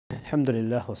الحمد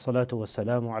لله والصلاة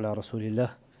والسلام على رسول الله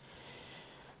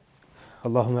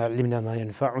اللهم علمنا ما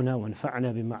ينفعنا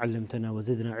وانفعنا بما علمتنا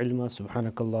وزدنا علما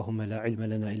سبحانك اللهم لا علم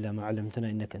لنا إلا ما علمتنا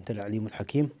إنك أنت العليم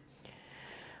الحكيم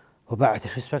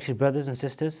وبعد. Respected brothers and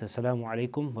sisters, Assalamu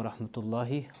alaikum wa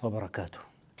rahmatullahi wa barakatuh.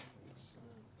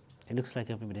 It looks like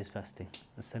everybody is fasting.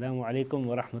 Assalamu alaikum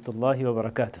wa rahmatullahi wa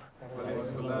barakatuh.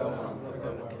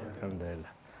 Alhamdulillah.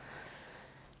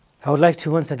 I would like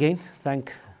to once again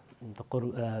thank the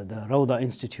Rawda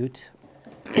Institute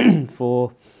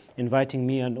for inviting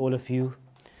me and all of you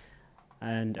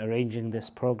and arranging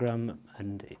this program,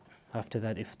 and after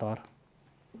that iftar.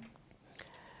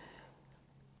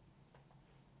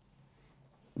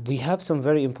 We have some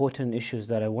very important issues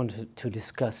that I wanted to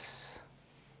discuss,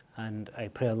 and I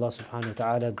pray Allah subhanahu wa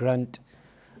ta'ala grant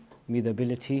me the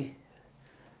ability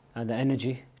and the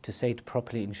energy to say it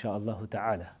properly, insha'Allah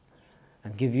ta'ala,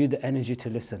 and give you the energy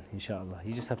to listen, insha'Allah.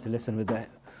 You just have to listen with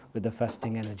the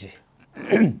fasting energy.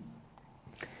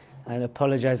 I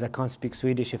apologize, I can't speak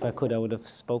Swedish. If I could, I would have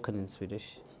spoken in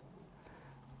Swedish.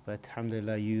 But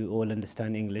alhamdulillah, you all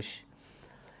understand English.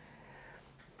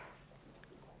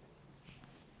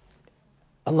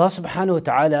 Allah subhanahu wa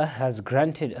ta'ala has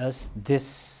granted us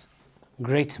this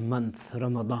great month,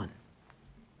 Ramadan.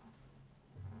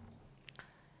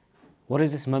 What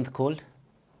is this month called?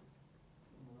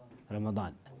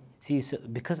 Ramadan. See,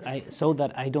 so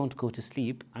that I don't go to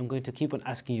sleep, I'm going to keep on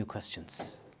asking you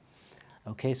questions.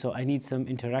 Okay, so I need some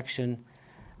interaction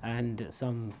and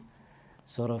some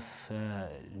sort of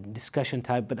discussion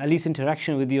type, but at least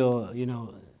interaction with your,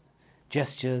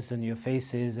 gestures and your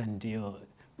faces and your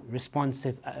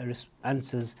responsive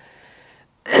answers.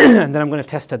 And then I'm going to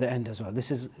test at the end as well.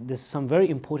 There's some very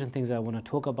important things I want to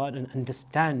talk about and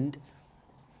understand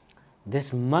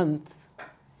this month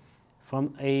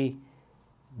from a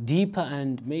deeper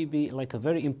and maybe like a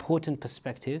very important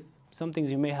perspective. Some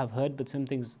things you may have heard, but some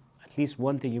things, at least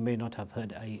one thing you may not have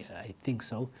heard, I think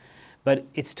so. But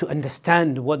it's to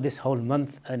understand what this whole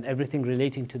month and everything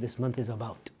relating to this month is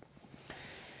about.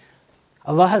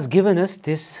 Allah has given us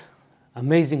this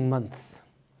amazing month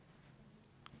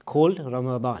called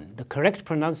Ramadan. The correct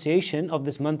pronunciation of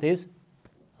this month is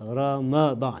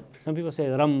Ramadan. Some people say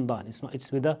Ramadan. It's not.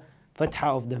 It's with the fatha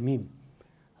of the mim.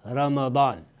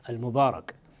 Ramadan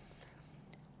al-Mubarak.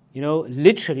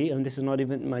 Literally, and this is not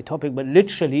even my topic, but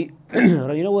literally, you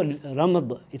know what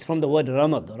Ramad, it's from the word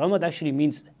Ramad. Ramad actually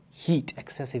means heat,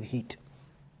 excessive heat.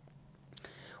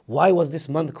 Why was this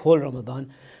month called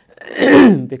Ramadan?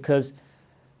 Because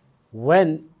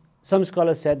when some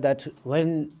scholars said that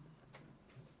when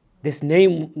this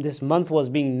month was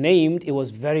being named, it was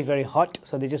very, very hot,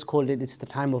 so they just called it's the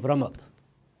time of Ramad,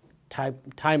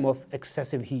 time of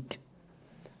excessive heat.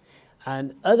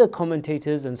 And other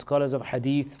commentators and scholars of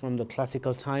hadith from the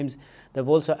classical times, they've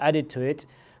also added to it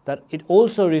that it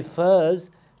also refers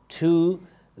to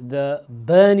the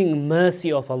burning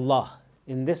mercy of Allah.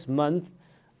 In this month,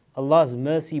 Allah's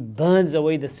mercy burns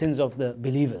away the sins of the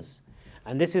believers.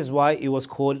 And this is why it was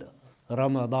called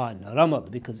Ramadan, Ramad,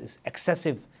 because it's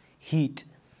excessive heat.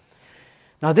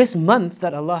 Now this month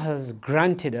that Allah has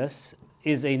granted us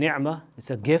is a ni'mah,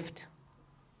 it's a gift,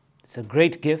 it's a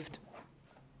great gift.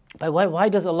 But why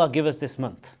does Allah give us this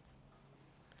month?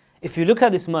 If you look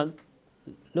at this month,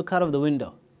 look out of the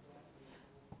window.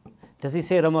 Does He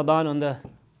say Ramadan on the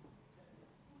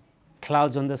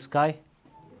clouds on the sky?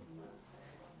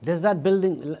 Does that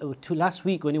building, to last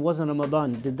week when it wasn't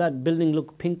Ramadan, did that building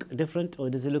look pink different, or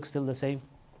does it look still the same?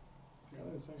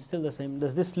 Still the same.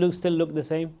 Does this still look the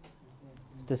same?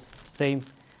 It's the same.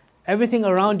 Everything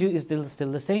around you is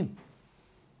still the same.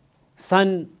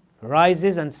 Sun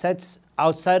rises and sets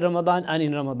outside Ramadan and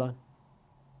in Ramadan.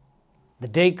 The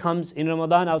day comes in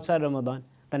Ramadan, outside Ramadan.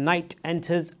 The night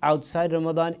enters outside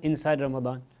Ramadan, inside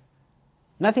Ramadan.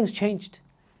 Nothing's changed.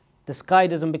 The sky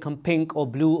doesn't become pink or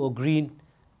blue or green.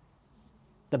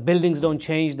 The buildings don't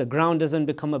change. The ground doesn't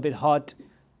become a bit hot.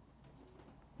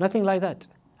 Nothing like that.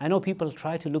 I know people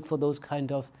try to look for those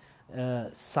kind of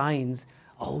signs.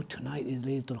 Oh, tonight is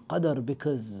Laylatul Qadr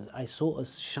because I saw a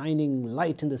shining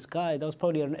light in the sky. That was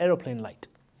probably an aeroplane light.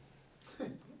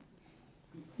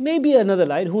 Maybe another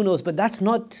light, who knows, but that's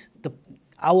not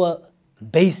our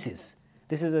basis.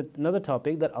 This is another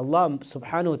topic that Allah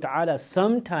subhanahu wa ta'ala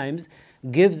sometimes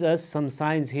gives us some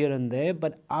signs here and there,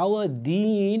 but our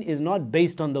deen is not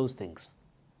based on those things.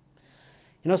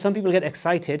 Some people get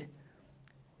excited.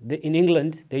 In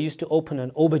England, they used to open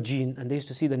an aubergine and they used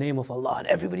to see the name of Allah, and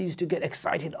everybody used to get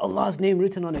excited, Allah's name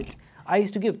written on it. I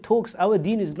used to give talks, our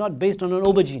deen is not based on an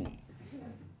aubergine.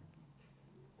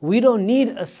 We don't need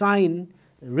a sign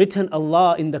written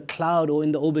Allah in the cloud or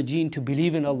in the aubergine to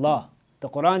believe in Allah. The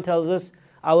Quran tells us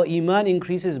our iman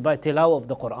increases by tilawah of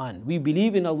the Quran. We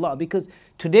believe in Allah because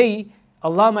today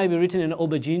Allah might be written in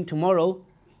aubergine, tomorrow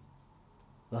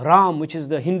Ram, which is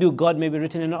the Hindu god, may be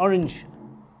written in orange.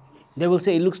 They will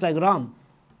say it looks like Ram.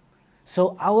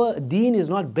 So our deen is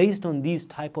not based on these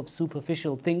type of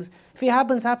superficial things. If it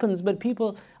happens, happens. But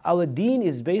people, our deen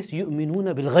is based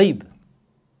يُؤْمِنُونَ بِالْغَيْبِ.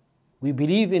 We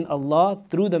believe in Allah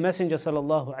through the Messenger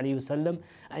sallallahu alaihi wasallam,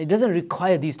 and it doesn't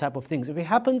require these type of things. If it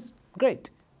happens, great.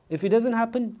 If it doesn't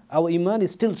happen, our iman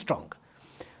is still strong.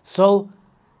 So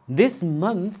this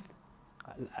month,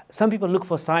 some people look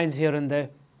for signs here and there.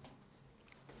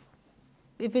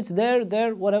 If it's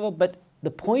there, whatever. But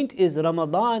the point is,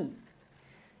 Ramadan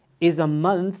is a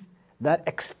month that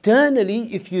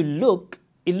externally, if you look,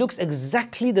 it looks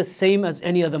exactly the same as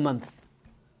any other month.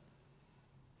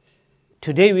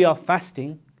 Today we are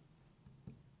fasting.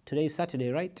 Today is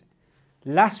Saturday, right?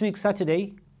 Last week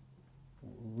Saturday,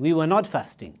 we were not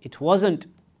fasting. It wasn't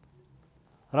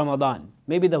Ramadan.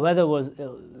 Maybe the weather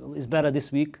is better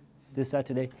this week, this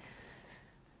Saturday.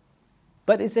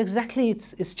 But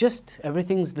it's just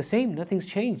everything's the same. Nothing's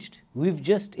changed. We've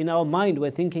just, in our mind, we're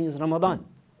thinking it's Ramadan.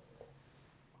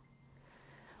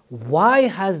 Why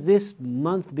has this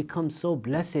month become so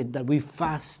blessed that we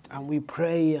fast and we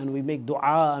pray and we make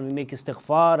dua and we make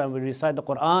istighfar and we recite the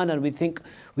Quran and we think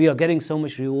we are getting so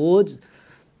much rewards?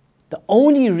 The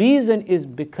only reason is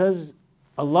because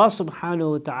Allah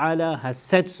subhanahu wa ta'ala has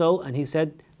said so, and He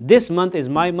said, this month is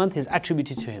my month, is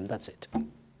attributed to Him, that's it.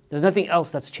 There's nothing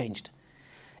else that's changed.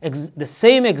 The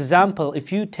same example,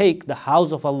 if you take the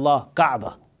house of Allah,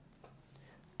 Kaaba.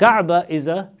 Kaaba is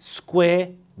a square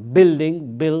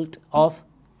building built of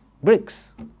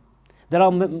bricks. There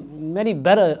are many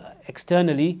better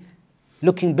externally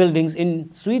looking buildings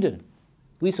in Sweden.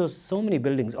 We saw so many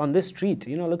buildings on this street.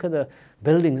 You know, look at the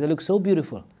buildings, they look so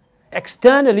beautiful.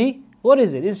 Externally, what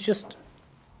is it? It's just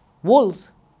walls.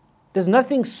 There's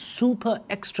nothing super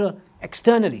extra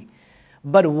externally.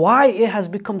 But why it has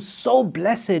become so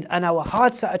blessed and our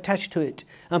hearts are attached to it,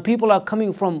 and people are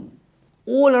coming from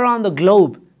all around the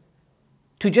globe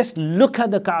to just look at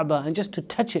the Kaaba and just to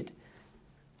touch it,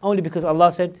 only because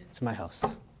Allah said, it's my house,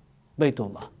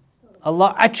 Baytullah.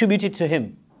 Allah attributed to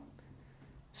Him.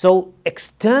 So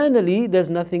externally there's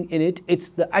nothing in it, it's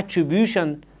the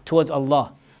attribution towards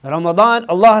Allah. Ramadan,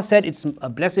 Allah has said it's a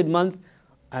blessed month,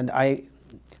 and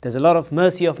there's a lot of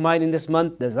mercy of mine in this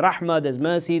month. There's rahmah, there's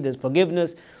mercy, there's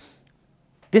forgiveness.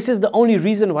 This is the only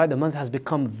reason why the month has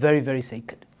become very, very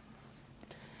sacred.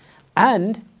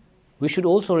 And we should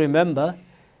also remember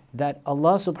that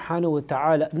Allah subhanahu wa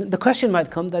ta'ala, the question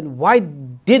might come then, why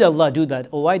did Allah do that?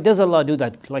 Or why does Allah do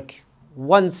that? Like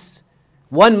one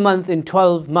month in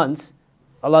 12 months,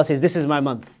 Allah says, this is my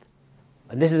month.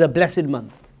 And this is a blessed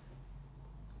month.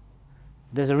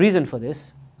 There's a reason for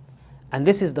this. And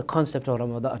this is the concept of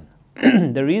Ramadan.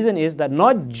 The reason is that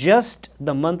not just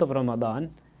the month of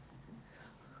Ramadan,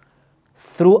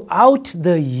 throughout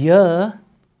the year,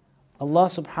 Allah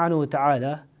subhanahu wa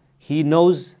ta'ala, He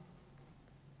knows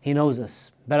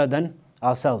us better than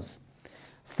ourselves.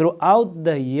 Throughout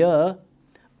the year,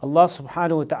 Allah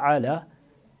subhanahu wa ta'ala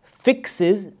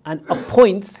fixes and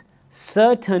appoints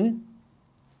certain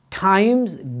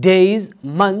times, days,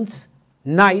 months,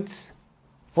 nights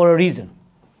for a reason.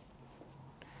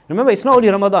 Remember, it's not only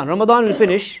Ramadan. Ramadan will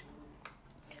finish.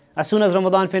 As soon as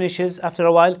Ramadan finishes, after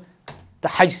a while, the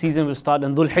Hajj season will start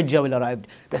and Dhul Hijjah will arrive.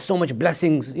 There's so much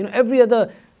blessings. You know, every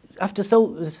other, after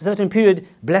a certain period,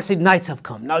 blessed nights have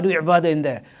come. Now do ibadah in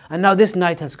there. And now this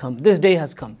night has come. This day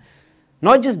has come.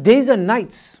 Not just days and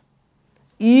nights.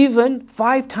 Even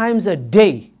 5 times a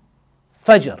day.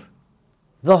 Fajr,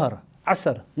 Dhuhr,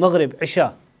 Asr, Maghrib,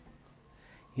 Isha.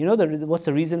 You know what's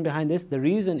the reason behind this? The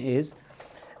reason is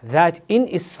that in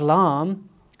Islam,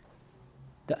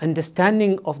 the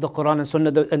understanding of the Quran and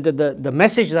Sunnah, the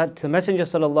message that the Messenger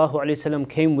sallallahu alaihi wasallam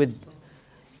came with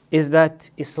is that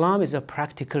Islam is a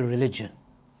practical religion.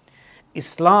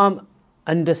 Islam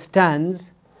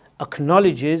understands,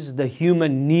 acknowledges the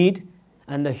human need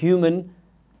and the human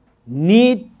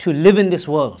need to live in this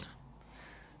world.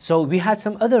 So we had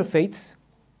some other faiths,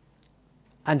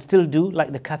 and still do,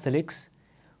 like the Catholics,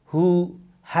 who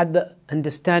had the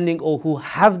understanding, or who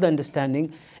have the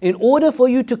understanding, in order for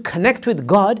you to connect with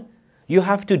God, you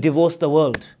have to divorce the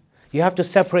world. You have to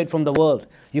separate from the world.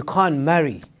 You can't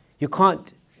marry.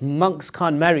 Monks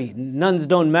can't marry. Nuns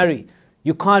don't marry.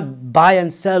 You can't buy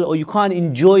and sell, or you can't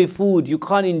enjoy food. You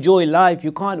can't enjoy life.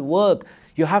 You can't work.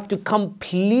 You have to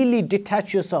completely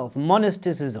detach yourself.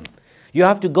 Monasticism. You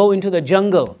have to go into the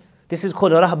jungle. This is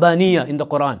called rahbaniyah in the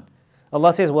Quran.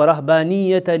 Allah says,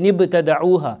 وَرَهْبَانِيَّةً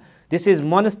نِبْتَدَعُوهَا. This is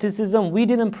monasticism. We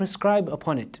didn't prescribe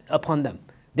upon them.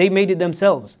 They made it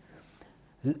themselves.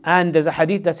 And there's a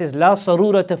hadith that says, La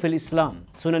sarurata fil Islam,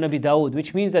 Sunan Abi Dawud,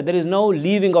 which means that there is no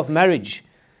leaving of marriage.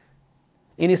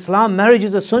 In Islam, marriage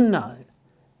is a sunnah.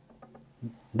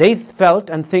 They felt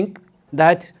and think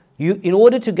that in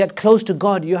order to get close to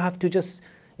God, you have to just,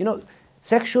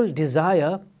 sexual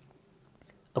desire,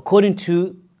 according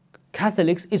to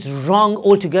Catholics, it's wrong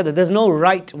altogether. There's no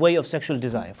right way of sexual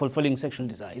desire, fulfilling sexual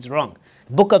desire. It's wrong.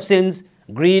 Book of sins,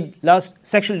 greed, lust,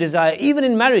 sexual desire, even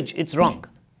in marriage, it's wrong.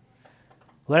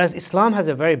 Whereas Islam has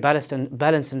a very balanced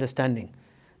understanding.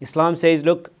 Islam says,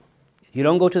 look, you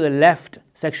don't go to the left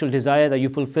sexual desire, that you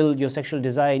fulfill your sexual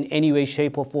desire in any way,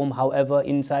 shape or form, however,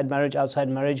 inside marriage, outside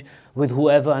marriage, with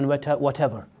whoever and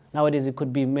whatever. Nowadays it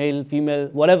could be male, female,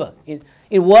 whatever.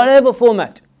 In whatever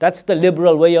format. That's the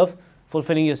liberal way of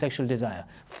fulfilling your sexual desire.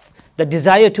 The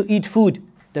desire to eat food.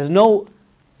 There's no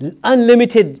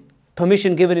unlimited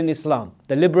permission given in Islam.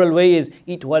 The liberal way is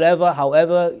eat whatever,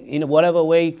 however, in whatever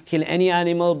way, kill any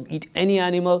animal, eat any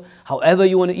animal, however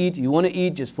you want to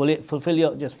eat, just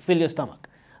fill your stomach.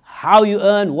 How you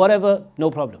earn, whatever,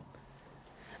 no problem.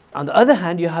 On the other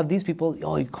hand, you have these people,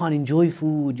 you can't enjoy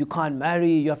food, you can't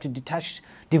marry, you have to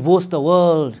divorce the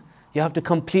world, you have to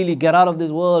completely get out of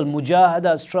this world,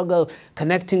 mujahada, struggle,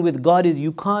 connecting with God is,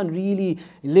 you can't really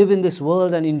live in this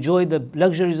world and enjoy the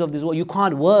luxuries of this world, you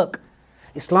can't work.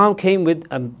 Islam came with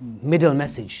a middle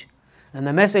message. And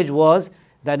the message was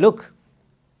that, look,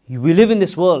 we live in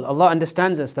this world, Allah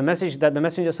understands us. The message that the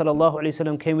Messenger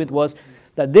ﷺ came with was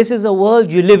that this is a world,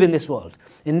 you live in this world.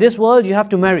 In this world, you have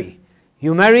to marry.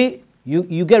 You marry,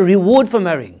 you get reward for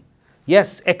marrying.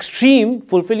 Yes, extreme,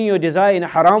 fulfilling your desire in a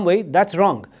haram way, that's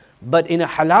wrong. But in a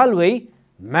halal way,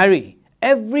 marry.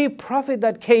 Every prophet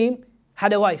that came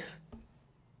had a wife.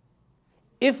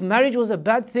 If marriage was a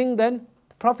bad thing, then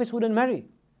prophets wouldn't marry.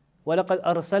 وَلَقَدْ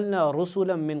أَرْسَلْنَا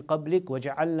رُسُلًا مِّن قَبْلِكَ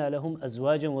وَجَعَلْنَا لَهُمْ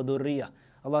أَزْوَاجًا وَذُرِّيَّةً.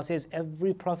 Allah says,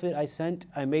 every prophet I sent,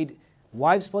 I made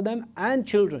wives for them and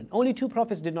children. Only 2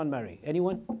 prophets did not marry.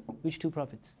 Anyone? Which 2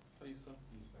 prophets?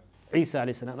 Isa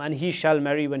alayhi salam. And he shall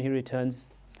marry when he returns.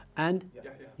 And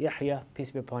Yahya, peace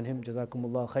be upon him,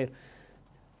 jazakumullah khair.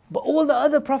 But all the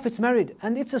other prophets married.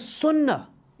 And it's a sunnah.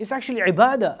 It's actually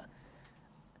ibadah.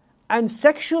 And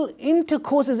sexual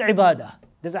intercourse is ibadah.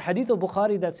 There's a hadith of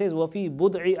Bukhari that says, وَفِي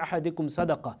بُضْعِ أَحَدِكُمْ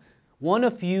صَدَقَةً. One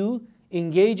of you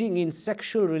engaging in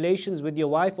sexual relations with your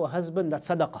wife or husband, that's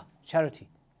sadaqah, charity.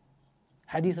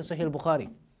 Hadith of Sahih Bukhari.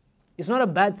 It's not a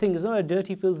bad thing, it's not a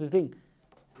dirty, filthy thing.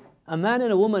 A man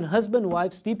and a woman, husband,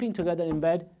 wife, sleeping together in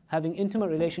bed, having intimate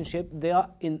relationship, they are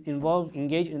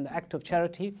engaged in the act of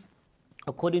charity,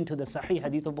 according to the Sahih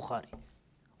Hadith of Bukhari.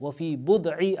 وَفِي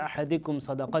بُضْعِ أَحَدِكُمْ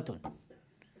صَدَقَةٌ.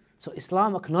 So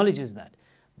Islam acknowledges that.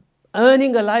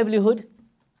 Earning a livelihood,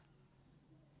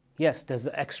 yes, there's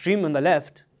the extreme on the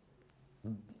left.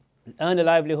 Earn a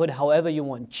livelihood however you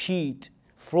want. Cheat,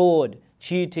 fraud,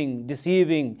 cheating,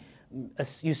 deceiving,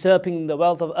 usurping the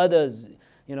wealth of others,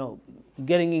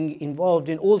 getting involved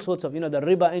in all sorts of, the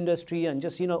riba industry and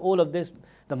just, all of this,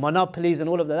 the monopolies and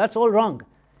all of that. That's all wrong.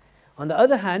 On the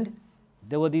other hand,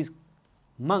 there were these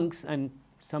monks and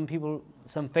some people,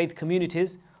 some faith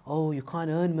communities, you can't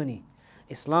earn money.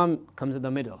 Islam comes in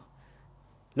the middle.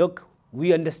 Look,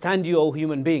 we understand you, O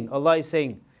human being. Allah is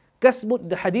saying,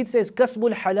 the hadith says,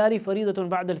 كَسْبُ الْحَلَالِ فَرِيضَةٌ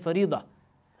بَعْدَ الْفَرِيضَةِ.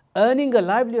 Earning a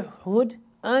livelihood,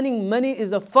 earning money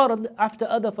is a fard after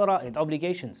other fara'id,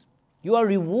 obligations. You are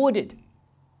rewarded.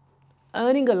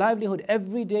 Earning a livelihood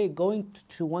every day, going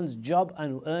to one's job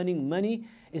and earning money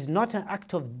is not an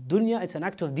act of dunya, it's an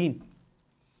act of deen.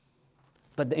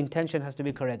 But the intention has to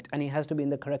be correct and it has to be in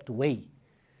the correct way.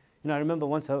 I remember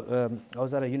once I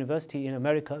was at a university in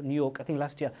America, New York, I think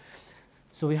last year.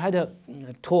 So we had a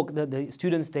talk, the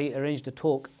students, they arranged a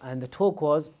talk, and the talk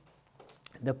was,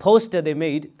 the poster they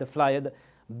made, the flyer, the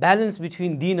balance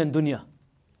between deen and dunya.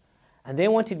 And they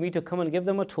wanted me to come and give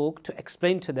them a talk to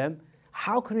explain to them,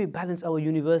 how can we balance our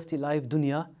university life,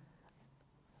 dunya,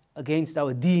 against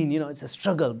our deen? It's a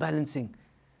struggle, balancing.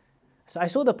 So I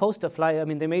saw the poster flyer,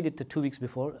 they made it 2 weeks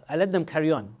before. I let them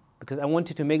carry on, because I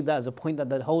wanted to make that as a point that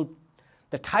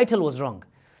the title was wrong.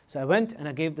 So I went and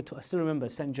I gave the talk. I still remember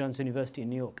St. John's University in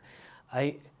New York.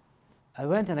 I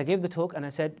went and I gave the talk and I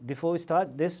said, before we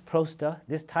start, this poster,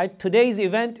 today's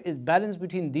event is balance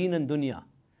between deen and dunya.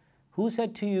 Who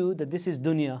said to you that this is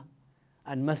dunya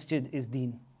and masjid is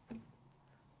deen?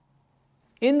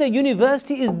 In the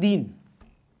university is deen.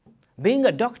 Being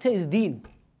a doctor is deen.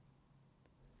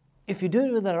 If you do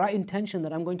it with the right intention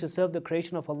that I'm going to serve the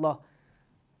creation of Allah,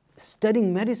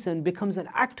 studying medicine becomes an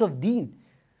act of deen.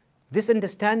 This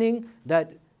understanding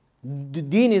that the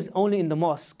deen is only in the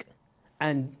mosque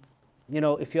and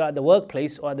if you're at the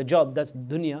workplace or at the job, that's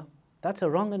dunya. That's a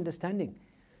wrong understanding.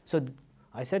 So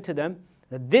I said to them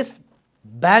that this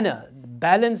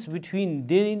balance between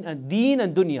deen and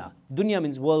dunya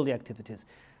means worldly activities,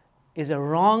 is a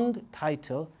wrong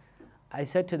title. I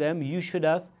said to them, you should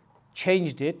have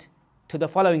changed it to the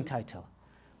following title: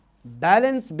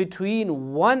 balance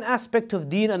between one aspect of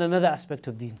deen and another aspect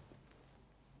of deen.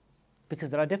 Because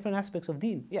there are different aspects of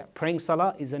deen. Yeah, praying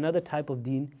salah is another type of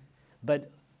deen,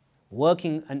 but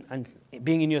working and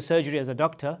being in your surgery as a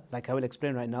doctor, like I will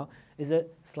explain right now, is a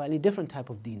slightly different type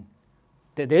of deen.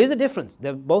 There is a difference.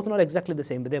 They're both not exactly the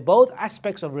same, but they're both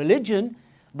aspects of religion,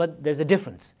 but there's a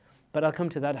difference. But I'll come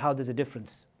to that, how there's a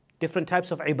difference. Different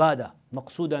types of ibadah,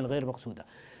 maqsuda and ghair maqsuda.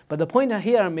 But the point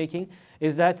here I'm making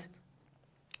is that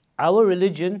our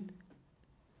religion,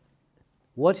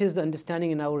 what is the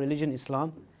understanding in our religion,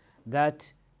 Islam?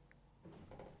 That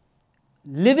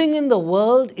living in the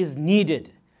world is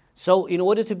needed. So in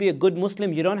order to be a good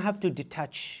Muslim, you don't have to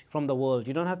detach from the world.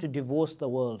 You don't have to divorce the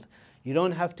world. You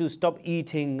don't have to stop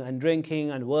eating and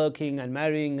drinking and working and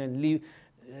marrying and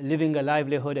living a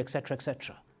livelihood, etc.,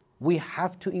 etc. We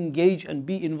have to engage and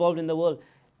be involved in the world.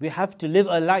 We have to live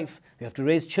a life. We have to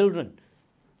raise children.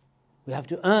 We have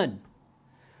to earn.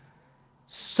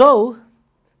 So,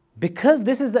 because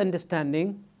this is the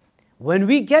understanding, when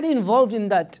we get involved in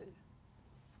that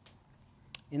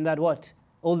what?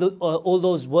 All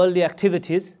those worldly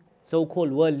activities,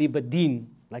 so-called worldly but deen,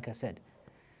 like I said,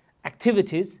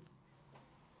 activities,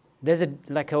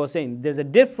 like I was saying, there's a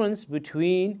difference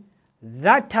between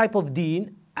that type of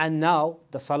deen and now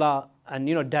the salah and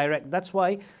direct. That's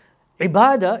why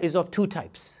ibadah is of two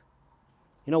types.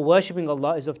 Worshipping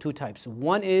Allah is of two types.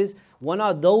 One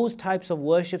are those types of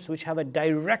worships which have a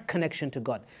direct connection to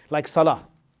God, like salah.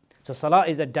 So salah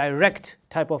is a direct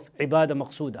type of ibadah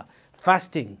maqsuda.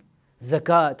 Fasting,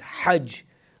 zakat, hajj,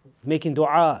 making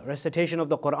dua, recitation of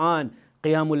the Quran,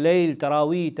 qiyamul layl,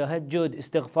 taraweeh, tahajjud,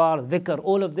 istighfar, dhikr,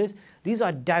 all of this. These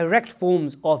are direct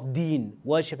forms of deen,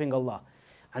 worshipping Allah.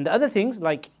 And the other things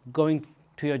like going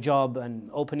to your job and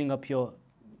opening up your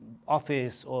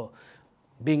office or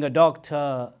being a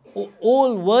doctor,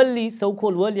 all worldly,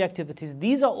 so-called worldly activities,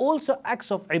 these are also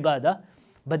acts of ibadah,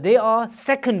 but they are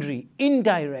secondary,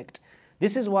 indirect.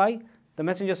 This is why the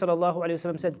Messenger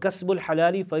ﷺ said, Kasbul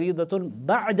halali faridatun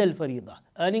ba'dal farida.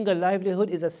 Earning a livelihood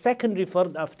is a secondary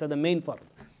fard after the main fard.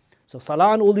 So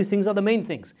salah and all these things are the main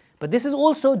things. But this is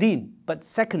also deen, but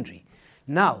secondary.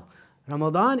 Now,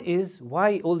 Ramadan is,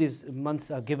 why all these months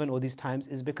are given, all these times,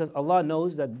 is because Allah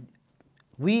knows that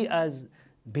we as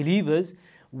believers,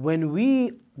 when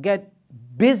we get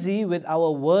busy with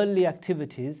our worldly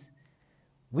activities,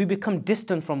 we become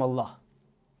distant from Allah.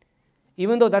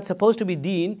 Even though that's supposed to be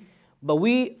deen, but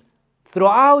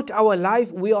throughout our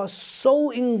life, we are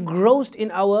so engrossed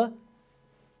in our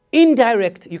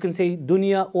indirect, you can say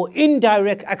dunya, or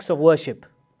indirect acts of worship.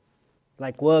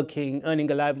 Like working, earning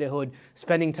a livelihood,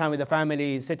 spending time with the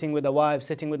family, sitting with the wife,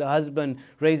 sitting with the husband,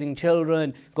 raising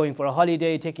children, going for a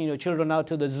holiday, taking your children out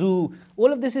to the zoo.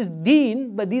 All of this is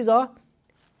deen, but these are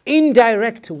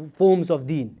indirect forms of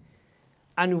deen.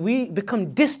 And we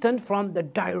become distant from the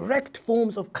direct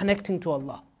forms of connecting to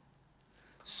Allah.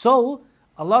 So,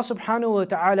 Allah subhanahu wa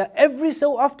ta'ala every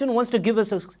so often wants to give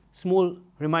us a small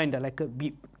reminder, like a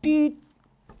beep.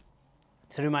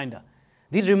 It's a reminder.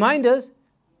 These reminders,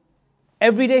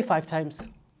 every day 5 times.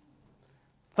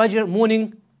 Fajr,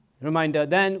 morning, reminder.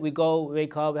 Then we go,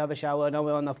 wake up, we have a shower, now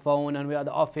we're on the phone and we're at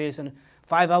the office, and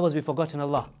 5 hours we've forgotten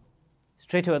Allah.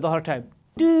 Straight away, dhuhr time.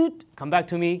 Come back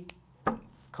to me,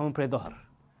 come and pray dhuhr.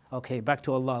 Okay, back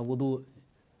to Allah, wudu,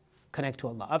 connect to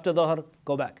Allah. After dhuhr,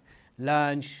 go back.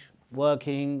 Lunch,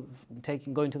 working,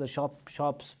 going to the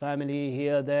shops, family,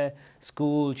 here, there,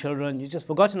 school, children. You've just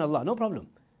forgotten Allah, no problem.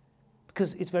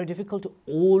 Because it's very difficult to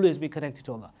always be connected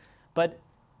to Allah. But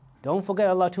don't forget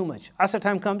Allah too much. Asr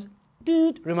time comes,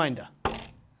 reminder.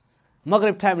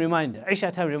 Maghrib time, reminder.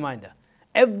 Isha time, reminder.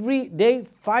 Every day,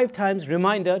 5 times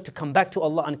reminder to come back to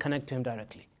Allah and connect to Him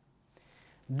directly.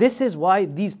 This is why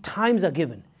these times are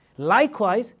given.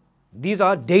 Likewise, these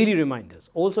are daily reminders.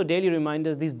 Also daily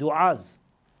reminders, these du'as.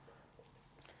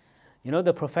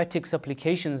 The prophetic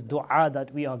supplications, dua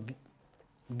that we are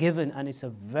given, and it's a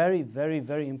very, very,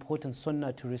 very important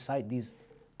sunnah to recite these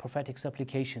prophetic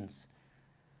supplications.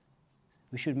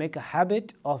 We should make a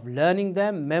habit of learning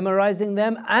them, memorizing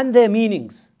them, and their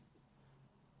meanings.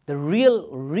 The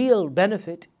real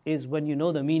benefit is when you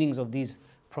know the meanings of these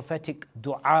prophetic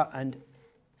dua and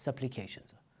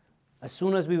supplications. As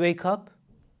soon as we wake up,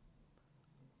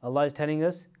 Allah is telling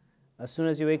us, as soon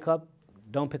as you wake up,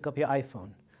 don't pick up your iPhone.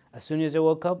 As soon as you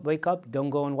wake up, don't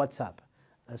go on WhatsApp.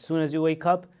 As soon as you wake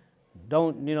up,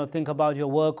 Don't, think about your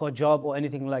work or job or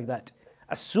anything like that.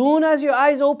 As soon as your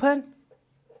eyes open,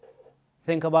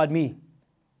 think about me.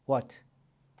 What?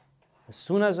 As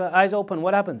soon as our eyes open,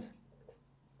 what happens?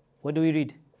 What do we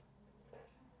read?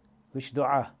 Which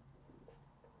dua?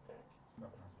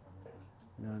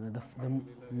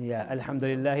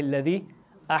 Alhamdulillah alladhi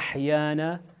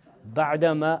ahyana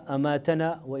ba'dama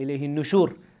amatana wa ilayhi nushur.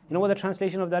 You know what the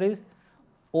translation of that is?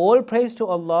 All praise to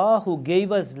Allah who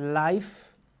gave us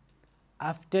life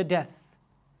after death.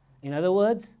 In other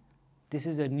words, this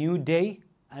is a new day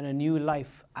and a new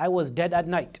life. I was dead at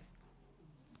night.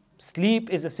 Sleep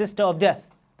is a sister of death.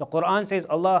 The Quran says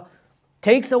Allah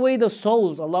takes away the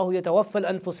souls. Allahu yatawaffa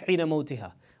al-anfus hina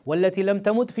mawtiha wallati lam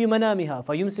tamut fi manamiha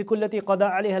fayumsiku allati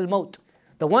qada 'alayha al-maut.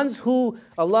 The ones who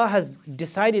Allah has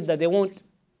decided that they won't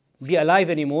be alive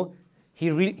anymore,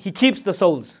 He keeps the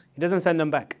souls. He doesn't send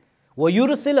them back.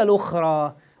 وَيُرْسِلَ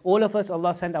الْأُخْرَى. All of us,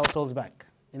 Allah send our souls back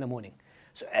in the morning.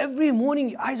 So every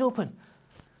morning, eyes open.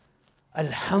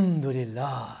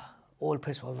 Alhamdulillah. All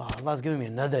praise for Allah. Allah has given me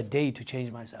another day to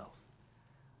change myself.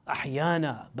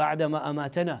 Ahyana ba'dama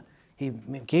amatana. He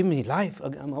gave me life.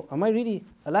 Am I really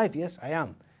alive? Yes, I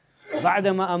am.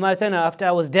 Ba'dama amatana, after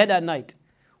I was dead at night.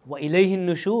 Wa ilayhi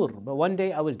nushur. But one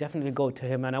day I will definitely go to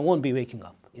Him and I won't be waking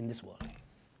up in this world.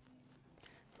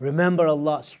 Remember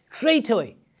Allah straight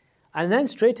away. And then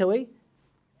straight away,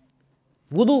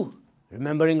 wudu,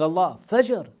 remembering Allah.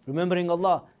 Fajr, remembering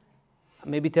Allah.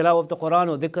 Maybe tilawah of the Quran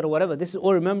or dhikr or whatever. This is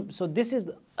all remember. So this is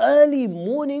the early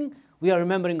morning we are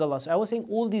remembering Allah. So I was saying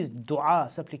all these dua,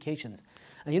 supplications.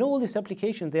 And all these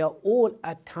supplications, they are all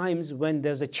at times when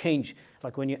there's a change.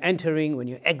 Like when you're entering, when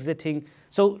you're exiting.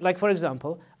 So like for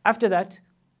example, after that,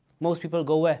 most people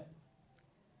go where?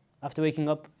 After waking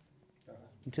up?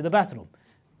 Into the bathroom.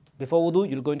 Before wudu,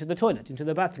 you'll go into the toilet, into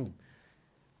the bathroom.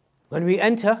 When we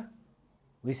enter,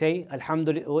 we say,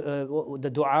 Alhamdulillah, the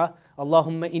dua,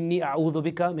 Allahumma inni a'udhu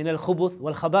bika min al-khubuth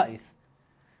wal-khaba'ith.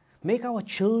 Make our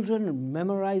children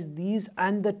memorize these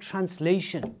and the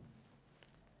translation.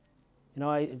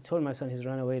 I told my son, he's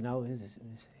run away now,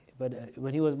 but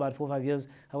when he was about 4 or 5 years,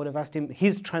 I would have asked him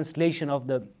his translation of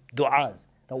the du'as,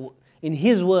 in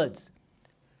his words.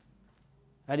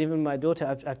 And even my daughter,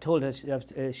 I've told her,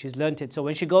 she's learnt it. So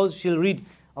when she goes, she'll read,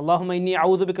 Allahumma inni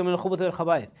a'udhu bika min al-khubuth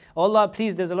wal-khaba'ith. Oh Allah,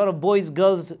 please, there's a lot of boys,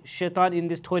 girls, shaitan in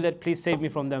this toilet, please save me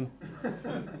from them.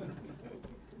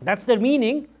 That's the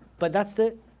meaning, but that's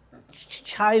the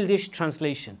childish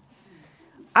translation.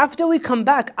 After we come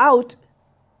back out,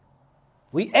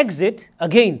 we exit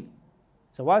again.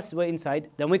 So whilst we're inside,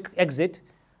 then we exit,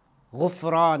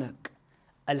 غُفْرَانَكَ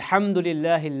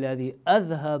Alhamdulillahi alladhi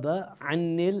adhaba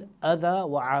annil adha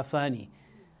wa afani.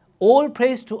 All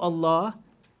praise to Allah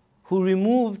who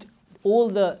removed all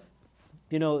the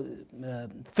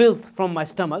filth from my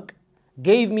stomach,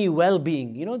 gave me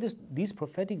well-being. These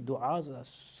prophetic du'as are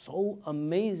so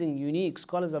amazing, unique.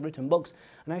 Scholars have written books.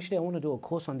 And actually I want to do a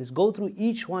course on this. Go through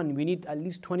each one. We need at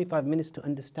least 25 minutes to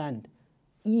understand.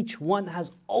 Each one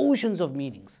has oceans of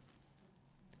meanings.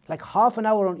 Like half an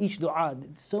hour on each dua.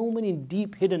 So many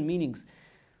deep hidden meanings.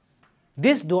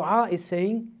 This dua is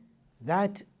saying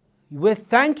that we're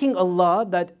thanking Allah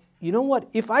that,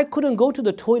 if I couldn't go to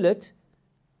the toilet,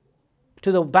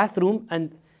 to the bathroom,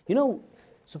 and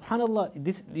subhanallah,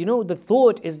 the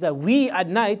thought is that we at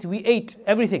night, we ate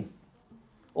everything.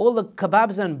 All the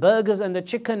kebabs and burgers and the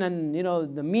chicken and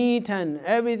the meat and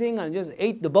everything, and just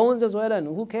ate the bones as well, and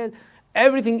who cares?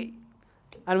 Everything,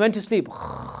 and went to sleep.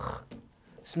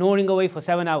 Snoring away for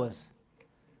 7 hours.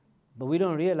 But we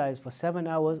don't realize for 7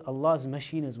 hours, Allah's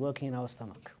machine is working in our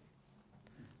stomach.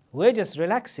 We're just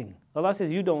relaxing. Allah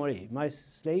says, you don't worry. My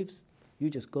slaves, you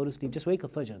just go to sleep. Just wake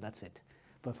up Fajr, that's it.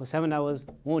 But for 7 hours,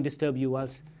 won't disturb you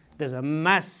whilst there's a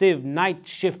massive night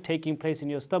shift taking place in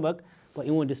your stomach, but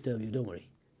it won't disturb you, don't worry.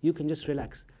 You can just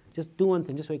relax. Just do one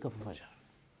thing, just wake up for Fajr.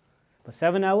 For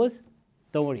 7 hours,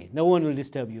 don't worry, no one will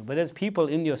disturb you. But there's people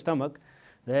in your stomach.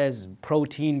 There's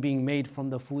protein being made from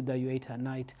the food that you ate at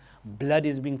night. Blood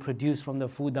is being produced from the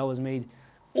food that was made.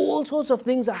 All sorts of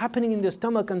things are happening in your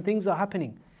stomach, and things are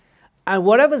happening. And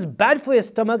whatever's bad for your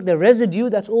stomach, the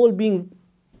residue, that's all being,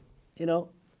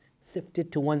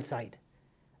 sifted to one side.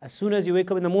 As soon as you wake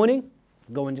up in the morning,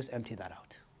 go and just empty that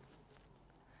out.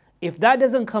 If that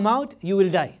doesn't come out, you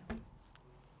will die.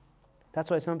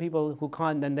 That's why some people who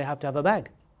can't, then they have to have a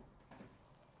bag.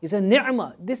 It's a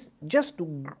ni'mah. This just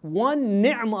one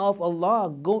ni'mah of Allah,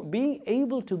 being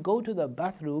able to go to the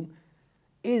bathroom,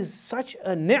 is such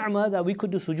a ni'mah that we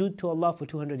could do sujood to Allah for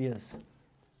 200 years.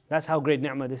 That's how great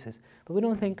ni'mah this is. But we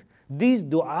don't think. These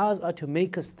du'as are to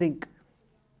make us think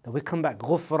that we come back.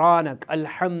 غُفْرَانَكَ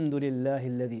Alhamdulillahi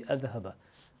alladhi adhaba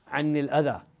annil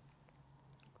adha.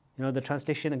 You know, the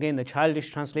translation, again, the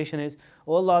childish translation is,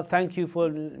 "Oh Allah, thank you for,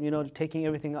 you know, taking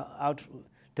everything out,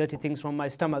 dirty things from my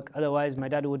stomach. Otherwise, my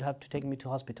dad would have to take me to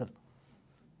hospital.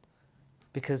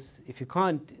 Because if you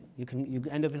can't, you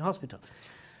end up in hospital."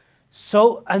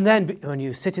 So, and then when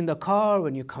you sit in the car,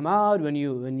 when you come out, when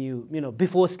you know,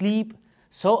 before sleep.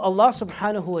 So Allah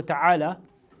subhanahu wa ta'ala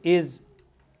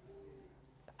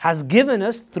has given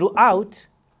us throughout,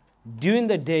 during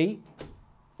the day,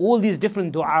 all these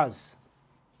different du'as.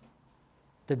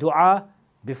 The du'a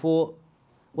before,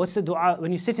 what's the du'a?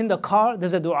 When you sit in the car,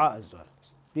 there's a du'a as well.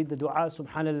 Read the du'a,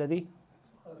 Subhanalladhi.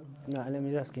 No, let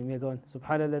me ask him, yeah, go on.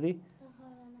 Subhanalladhi.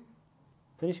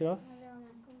 Finish it off.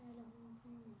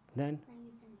 Then,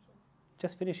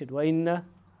 just finish it. وَإِنَّا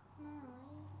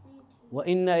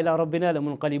إِلَىٰ رَبِّنَا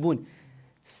لَمُنْقَلِبُونَ.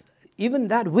 Even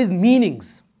that with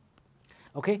meanings.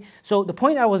 Okay, so the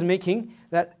point I was making,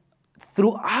 that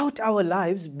throughout our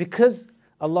lives, because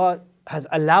Allah has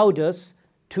allowed us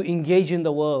to engage in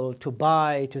the world, to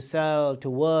buy, to sell, to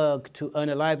work, to earn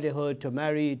a livelihood, to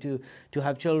marry, to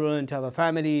have children, to have a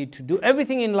family, to do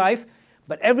everything in life,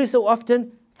 but every so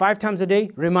often, 5 times a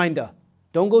day, reminder.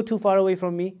 Don't go too far away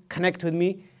from me, connect with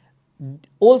me.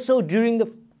 Also during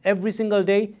every single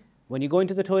day, when you go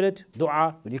into the toilet,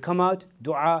 dua. When you come out,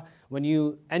 dua. When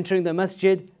you entering the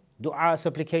masjid, dua,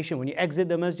 supplication. When you exit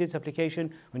the masjid,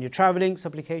 supplication. When you're traveling,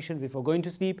 supplication. Before going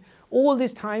to sleep. All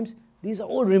these times, these are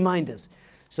all reminders.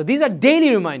 So these are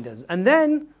daily reminders. And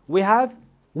then we have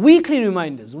weekly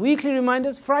reminders. Weekly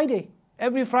reminders, Friday.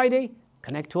 Every Friday,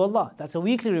 connect to Allah. That's a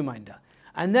weekly reminder.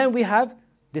 And then we have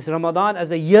this Ramadan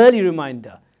as a yearly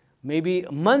reminder. Maybe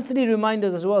monthly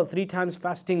reminders as well. 3 times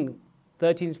fasting,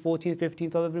 13th, 14th,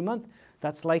 15th of every month.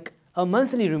 That's like a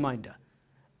monthly reminder.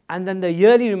 And then the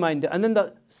yearly reminder. And then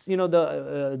the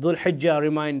Dhul Hijjah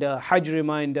reminder, Hajj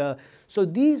reminder. So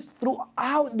these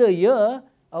throughout the year,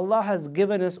 Allah has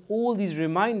given us all these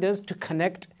reminders to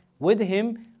connect with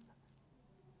Him.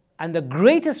 And the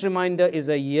greatest reminder is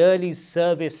a yearly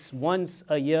service, once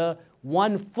a year,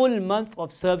 1 full month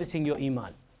of servicing your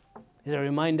iman. Is a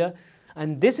reminder.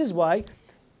 And this is why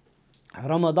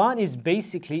Ramadan is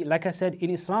basically, like I said, in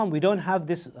Islam we don't have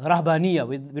this rahbaniyah,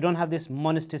 we don't have this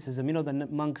monasticism, you know, the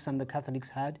monks and the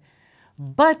Catholics had.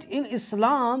 But in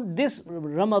Islam, this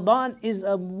Ramadan is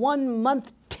a 1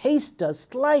 month taster,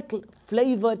 slight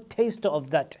flavored taster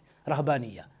of that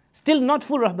rahbaniyah. Still not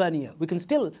full rahbaniyah. We can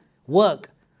still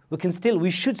work, we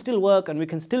should still work, and we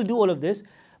can still do all of this,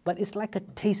 but it's like a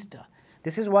taster.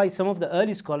 This is why some of the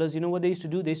early scholars, you know what they used to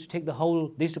do? They used to take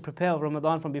they used to prepare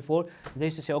Ramadan from before. They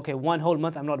used to say, okay, 1 whole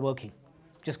month I'm not working.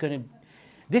 Just going to.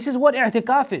 This is what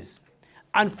i'tikaf is.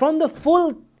 And from the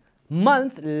full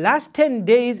month, last 10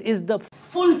 days is the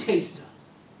full taster.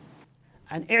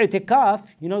 And i'tikaf,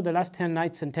 you know, the last 10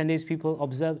 nights and 10 days people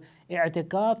observe,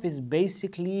 i'tikaf is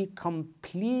basically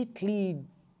completely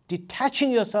detaching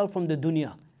yourself from the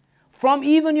dunya, from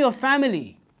even your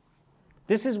family.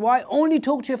 This is why only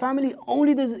talk to your family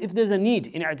only if there's a need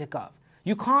in i'tikaf.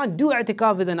 You can't do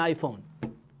i'tikaf with an iPhone.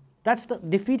 That's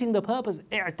defeating the purpose.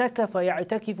 I'takafa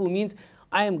ya'takifu means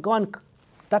I am gone.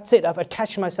 That's it. I've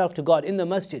attached myself to God in the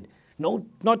masjid. No,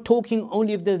 not talking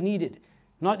only if there's needed.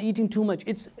 Not eating too much.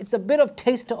 It's a bit of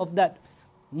taster of that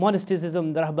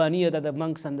monasticism, the rahbaniyah that the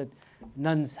monks and the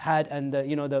nuns had, and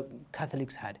the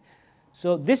Catholics had.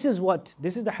 So this is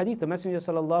the hadith. The Messenger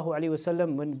sallallahu alaihi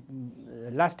wasallam, when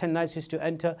last 10 nights used to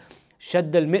enter,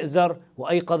 shadd al-mi'zar wa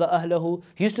ayqadha ahlahu.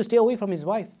 He used to stay away from his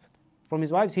wife, from his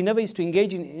wives. He never used to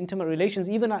engage in intimate relations,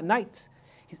 even at nights.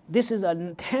 This is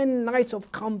 10 nights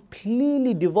of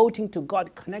completely devoting to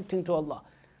God, connecting to Allah.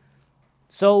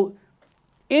 So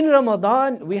in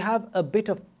Ramadan, we have a bit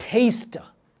of taster.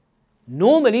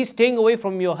 Normally, staying away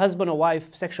from your husband or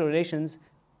wife, sexual relations,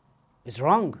 is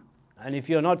wrong. And if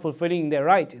you're not fulfilling their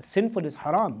right, it's sinful, it's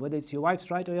haram, whether it's your wife's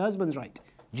right or your husband's right,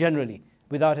 generally,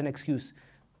 without an excuse.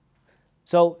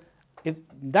 So if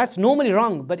that's normally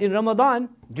wrong, but in Ramadan,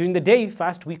 during the day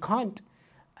fast, we can't.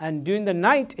 And during the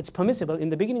night, it's permissible. In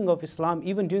the beginning of Islam,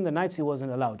 even during the nights, it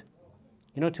wasn't allowed.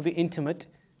 You know, to be intimate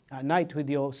at night with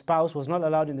your spouse was not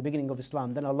allowed in the beginning of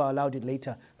Islam. Then Allah allowed it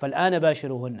later. فَالْآنَ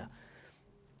بَاشِرُهُنَّ.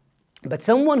 But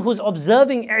someone who's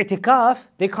observing i'tikaf,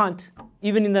 they can't,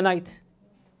 even in the night.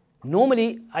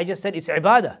 Normally, I just said it's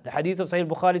ibadah. The hadith of Sahih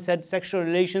Bukhari said sexual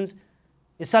relations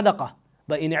is sadaqah.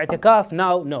 But in i'tikaf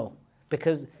now, no.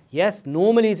 Because yes,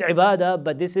 normally it's ibadah,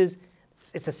 but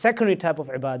it's a secondary type of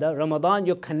ibadah. Ramadan,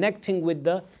 you're connecting with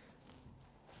the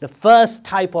first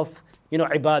type of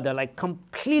ibadah, like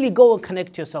completely go and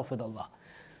connect yourself with Allah.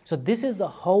 So this is the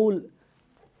whole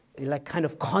kind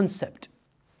of concept.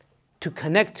 To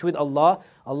connect with Allah,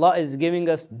 Allah is giving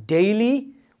us daily,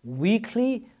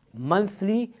 weekly,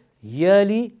 monthly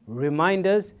yearly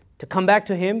reminders to come back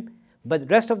to Him, but the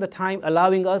rest of the time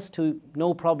allowing us to,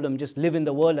 no problem, just live in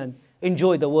the world and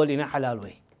enjoy the world in a halal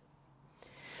way.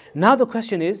 Now the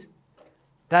question is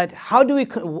that how do we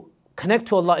connect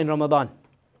to Allah in Ramadan?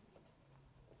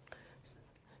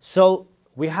 So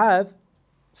we have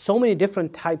so many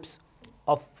different types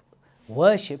of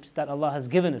worships that Allah has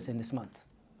given us in this month.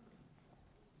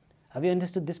 Have you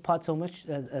understood this part so much,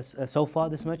 so far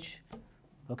this much?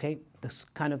 Okay, this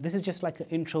is just like an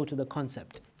intro to the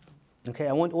concept. Okay,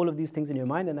 I want all of these things in your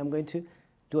mind, and I'm going to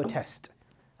do a test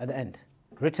at the end.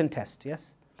 Written test,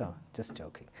 yes? No, just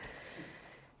joking.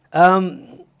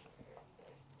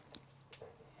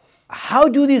 How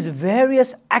do these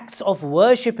various acts of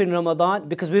worship in Ramadan,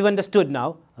 because we've understood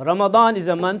now, Ramadan is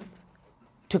a month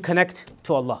to connect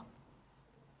to Allah.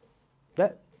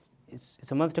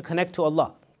 It's a month to connect to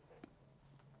Allah.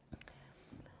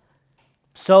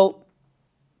 So,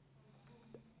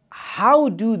 how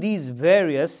do these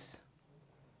various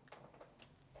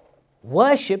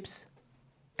worships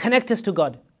connect us to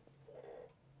God?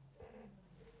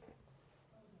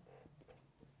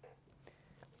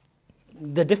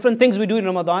 The different things we do in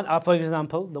Ramadan are, for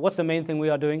example, what's the main thing we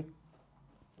are doing?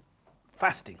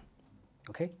 Fasting.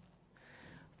 Okay?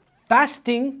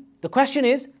 Fasting, the question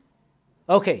is,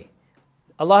 okay,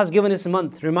 Allah has given us a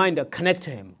month, reminder, connect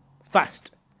to Him,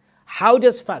 fast. How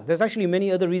does fast? There's actually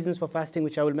many other reasons for fasting,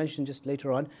 which I will mention just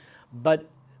later on. But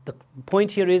the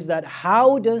point here is that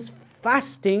how does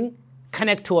fasting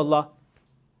connect to Allah?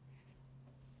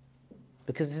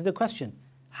 Because this is the question.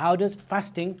 How does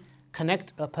fasting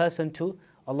connect a person to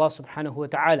Allah subhanahu wa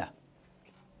ta'ala?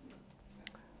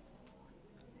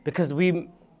 Because we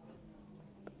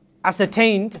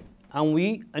ascertained and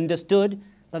we understood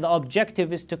that the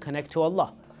objective is to connect to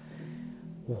Allah.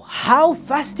 How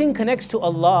fasting connects to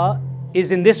Allah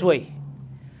is in this way,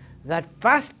 that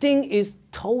fasting is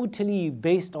totally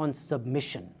based on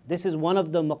submission. This is one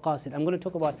of the maqasid. I'm going to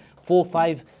talk about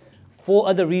four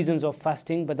other reasons of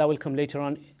fasting, but that will come later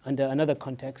on under another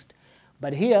context.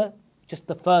 But here, just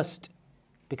the first,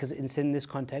 because it's in this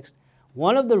context,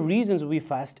 one of the reasons we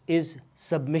fast is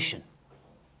submission.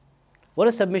 What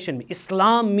does submission mean?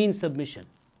 Islam means submission.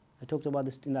 I talked about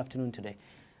this in the afternoon today.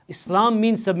 Islam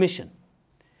means submission.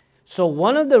 So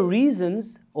one of the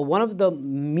reasons, or one of the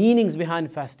meanings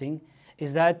behind fasting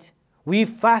is that we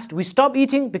fast, we stop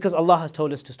eating because Allah has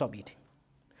told us to stop eating.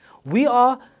 We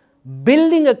are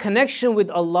building a connection with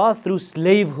Allah through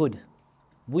slavehood.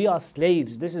 We are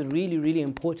slaves. This is really, really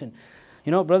important.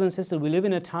 You know, brothers and sisters, we live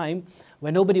in a time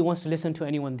where nobody wants to listen to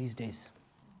anyone these days.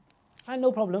 And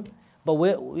no problem. But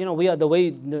we are the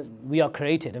way we are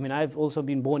created. I mean, I've also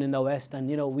been born in the West, and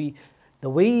the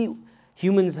way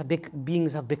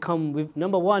beings have become,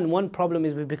 number one problem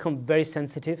is we've become very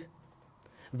sensitive,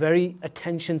 very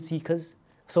attention seekers.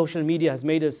 Social media has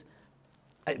made us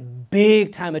a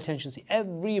big time attention seekers.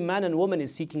 Every man and woman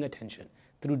is seeking attention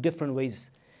through different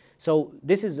ways. So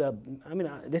this is,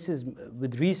 this is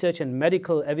with research and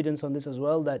medical evidence on this as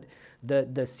well, that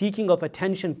the seeking of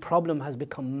attention problem has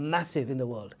become massive in the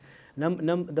world.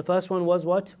 The first one was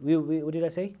what? What did I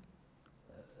say?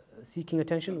 Seeking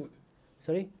attention? Sensitive.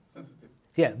 Sorry? Sensitive.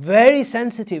 Yeah, very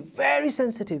sensitive, very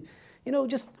sensitive.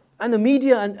 And the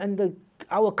media and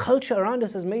our culture around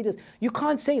us has made us, you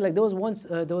can't say, like there was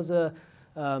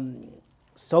I'm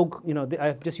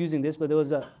just using this, but there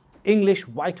was a English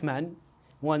white man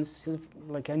once,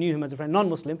 like I knew him as a friend,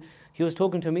 non-Muslim. He was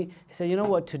talking to me. He said, you know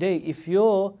what, today, if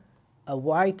you're a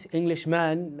white English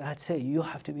man, I'd say you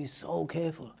have to be so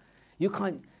careful. You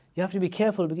have to be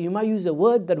careful because you might use a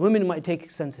word that women might take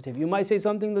sensitive. You might say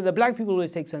something that the black people will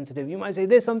take sensitive. You might say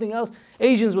there's something else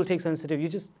Asians will take sensitive.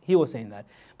 He was saying that.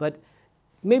 But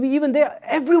maybe even there,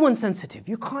 everyone's sensitive.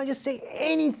 You can't just say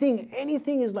anything.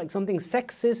 Anything is like something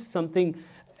sexist, something,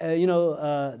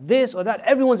 this or that.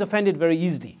 Everyone's offended very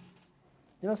easily.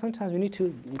 Sometimes we need to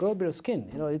grow a bit of skin.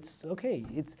 It's okay.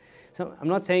 I'm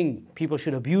not saying people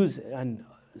should abuse and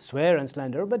swear and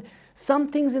slander, but some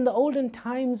things in the olden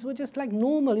times were just like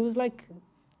normal. It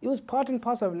was part and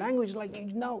parcel of language.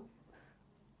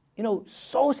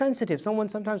 So sensitive. Someone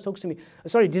sometimes talks to me.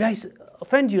 Sorry, did I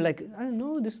offend you? Like, I don't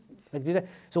know this. Like, did I?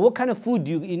 So what kind of food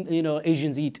do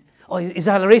Asians eat? Oh, is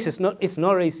that racist? No, it's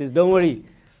not racist. Don't worry.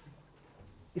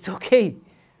 It's okay.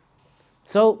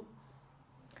 So,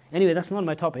 anyway, that's not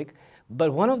my topic.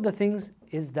 But one of the things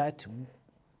is that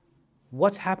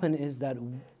what's happened is that a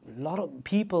lot of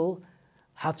people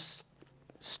have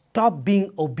stopped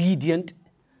being obedient,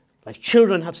 like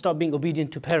children have stopped being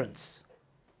obedient to parents.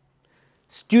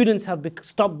 Students have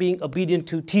stopped being obedient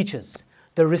to teachers.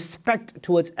 The respect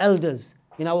towards elders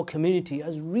in our community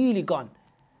has really gone.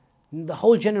 The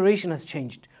whole generation has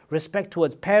changed. Respect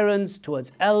towards parents,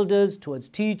 towards elders, towards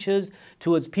teachers,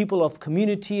 towards people of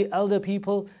community, elder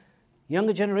people.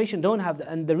 Younger generation don't have that.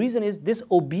 And the reason is this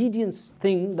obedience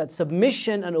thing, that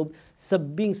submission and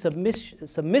being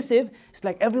submissive, it's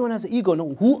like everyone has an ego.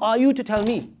 No, who are you to tell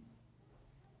me?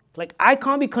 Like, I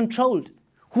can't be controlled.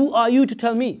 Who are you to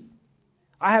tell me?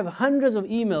 I have hundreds of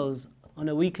emails on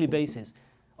a weekly basis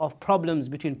of problems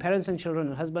between parents and children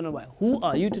and husband and wife. Who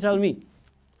are you to tell me?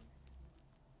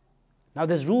 Now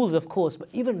there's rules, of course, but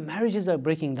even marriages are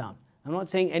breaking down. I'm not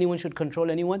saying anyone should control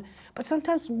anyone, but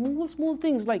sometimes small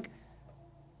things, like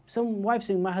some wife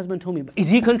saying, my husband told me, but is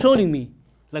he controlling me?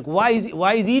 Like, why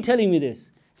is he telling me this?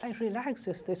 It's like, relax,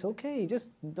 it's okay,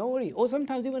 just don't worry. Or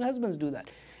sometimes even husbands do that.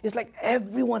 It's like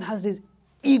everyone has this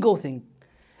ego thing.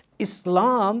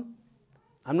 Islam,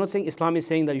 I'm not saying Islam is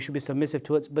saying that you should be submissive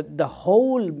to it, but the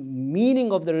whole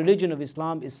meaning of the religion of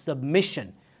Islam is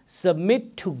submission.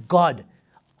 Submit to God.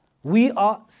 We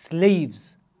are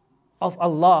slaves of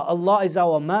Allah. Allah is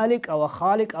our Malik, our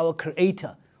Khalik, our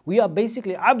Creator. We are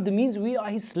basically, Abd means we are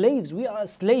His slaves. We are a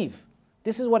slave.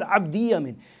 This is what Abdiyya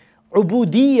means.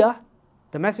 Ubudiyya,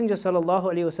 the Messenger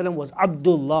sallallahu alaihi wasallam was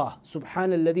Abdullah.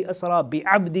 Subhanalladhi asra bi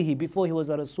abdihi, before he was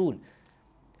a Rasul.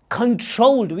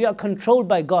 Controlled, we are controlled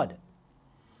by God.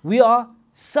 We are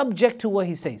subject to what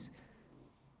He says.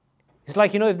 It's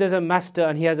like, if there's a master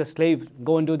and he has a slave,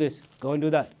 go and do this, go and do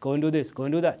that, go and do this, go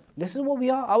and do that. This is what we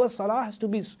are. Our salah has to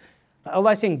be,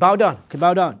 Allah is saying, bow down, okay,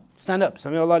 bow down, stand up,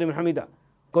 Sami Allahu liman hamidah,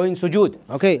 go in sujood,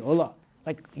 okay, Allah.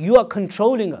 Like, you are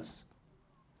controlling us.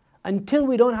 Until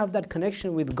we don't have that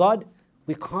connection with God,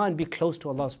 we can't be close to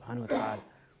Allah subhanahu wa ta'ala.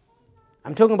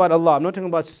 I'm talking about Allah, I'm not talking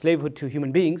about slavehood to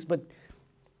human beings, but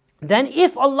then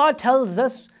if Allah tells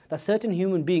us that certain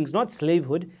human beings, not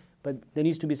slavehood, but there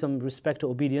needs to be some respect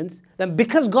or obedience, then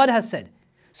because God has said.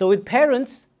 So with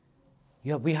parents,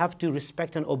 we have to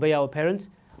respect and obey our parents.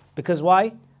 Because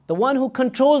why? The one who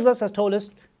controls us has told us,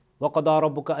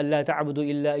 وَقَضَى رَبُّكَ أَلَّا تَعْبُدُوا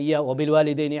إِلَّا إِيَّاهُ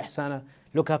وَبِالْوَالِدَيْنِ إِحْسَانًا.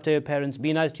 Look after your parents,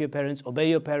 be nice to your parents, obey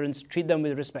your parents, treat them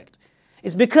with respect.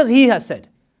 It's because He has said.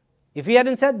 If He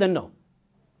hadn't said, then no.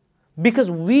 Because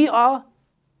we are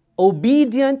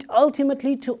obedient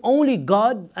ultimately to only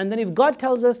God, and then if God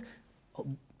tells us,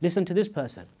 listen to this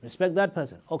person, respect that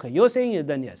person. Okay, you're saying it,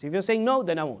 then yes. If you're saying no,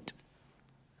 then I won't.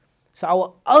 So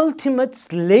our ultimate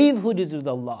slavehood is with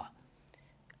Allah.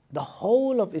 The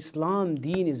whole of Islam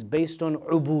deen is based on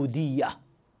ubudiyya.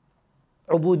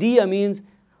 Ubudiyya means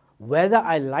whether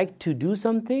I like to do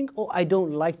something or I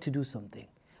don't like to do something.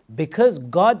 Because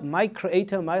God, my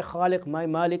Creator, my Khaliq, my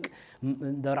Malik,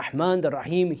 the Rahman, the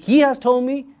Rahim, He has told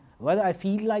me, whether I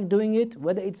feel like doing it,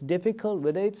 whether it's difficult,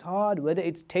 whether it's hard, whether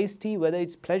it's tasty, whether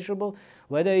it's pleasurable,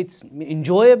 whether it's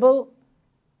enjoyable,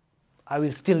 I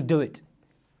will still do it.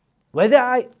 Whether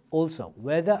I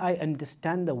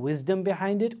understand the wisdom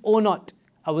behind it or not,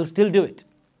 I will still do it.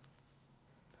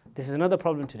 This is another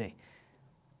problem today.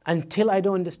 Until I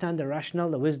don't understand the rationale,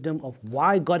 the wisdom of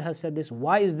why God has said this,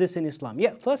 why is this in Islam?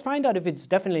 Yeah, first find out if it's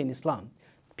definitely in Islam.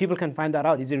 People can find that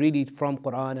out. Is it really from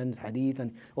Quran and Hadith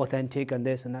and authentic and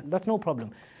this and that? That's no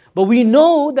problem. But we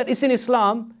know that it's in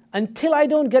Islam. Until I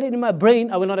don't get it in my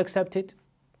brain, I will not accept it.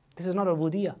 This is not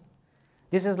ubudiyya.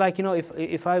 This is like,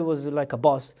 if I was like a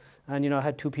boss and, I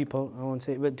had two people, I won't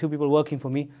say, but two people working for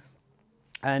me,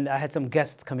 and I had some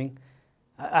guests coming.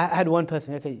 I had one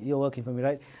person, okay, you're working for me,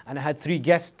 right? And I had 3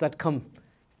 guests that come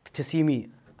to see me.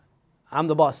 I'm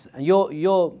the boss, and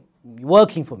you're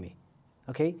working for me,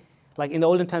 okay? Like in the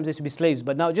olden times, there used to be slaves,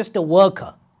 but now just a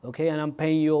worker, okay? And I'm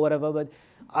paying you or whatever,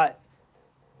 but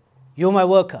you're my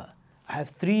worker. I have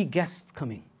 3 guests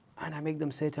coming, and I make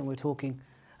them sit and we're talking.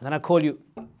 And then I call you,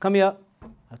 come here.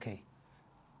 Okay.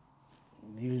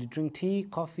 You'll drink tea,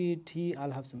 coffee, tea,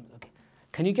 I'll have some, okay.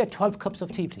 Can you get 12 cups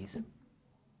of tea, please?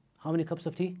 How many cups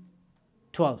of tea?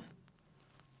 12.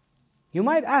 You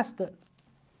might ask that,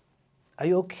 are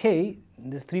you okay?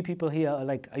 There's 3 people here,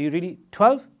 like, are you really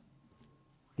 12?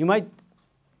 You might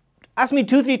ask me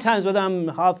 2-3 times whether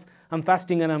I'm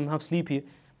fasting and I'm half sleepy.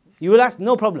 You will ask,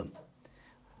 no problem.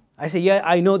 I say, yeah,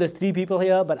 I know there's 3 people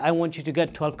here, but I want you to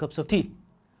get 12 cups of tea.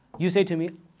 You say to me,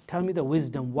 tell me the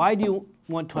wisdom. Why do you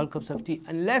want 12 cups of tea?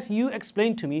 Unless you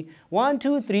explain to me, 1,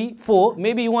 2, 3, 4,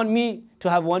 maybe you want me to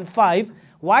have 5.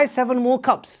 Why 7 more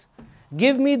cups?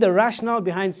 Give me the rationale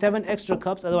behind 7 extra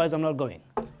cups, otherwise I'm not going.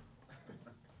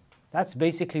 That's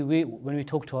basically when we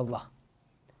talk to Allah.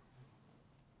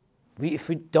 If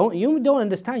you don't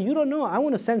understand, you don't know. I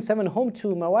want to send 7 home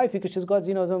to my wife because she's got,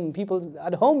 some people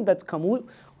at home that's come.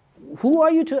 Who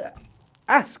are you to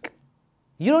ask?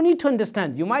 You don't need to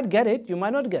understand. You might get it, you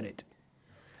might not get it.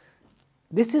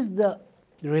 This is the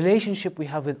relationship we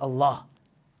have with Allah.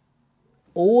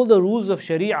 all the rules of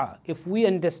Sharia. If we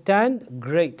understand,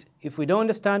 great. If we don't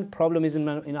understand, problem is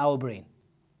in our brain.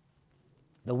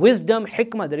 The wisdom,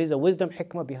 hikmah, there is a wisdom,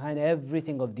 hikmah behind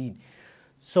everything of deen.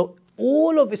 So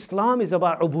all of Islam is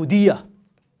about ubudiyah,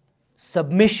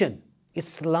 submission.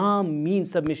 Islam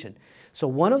means submission. So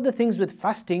one of the things with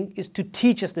fasting is to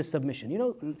teach us this submission. You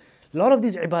know, a lot of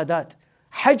these ibadat,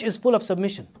 Hajj is full of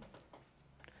submission.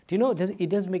 Do you know, it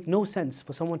does make no sense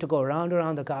for someone to go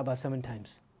around the Kaaba 7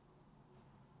 times.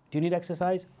 Do you need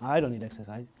exercise? I don't need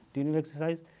exercise. Do you need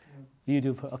exercise? You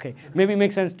do. Okay. Maybe it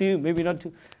makes sense to you, maybe not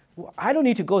to. I don't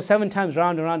need to go 7 times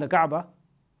round the Kaaba.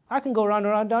 I can go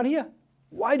round down here.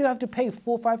 Why do I have to pay 4,000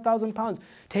 or 5,000 pounds?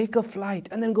 Take a flight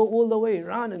and then go all the way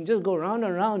around and just go round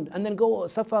and round and then go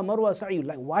Safa, Marwa, Sa'i.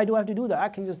 Like, why do I have to do that? I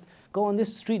can just go on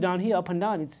this street down here, up and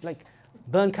down. It's like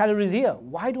burn calories here.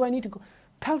 Why do I need to go?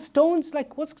 Pelt stones,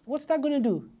 like what's that going to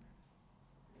do?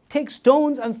 Take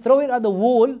stones and throw it at the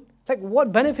wall. Like,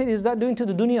 what benefit is that doing to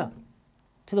the dunya,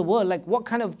 to the world? Like, what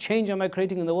kind of change am I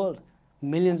creating in the world?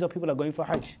 Millions of people are going for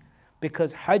Hajj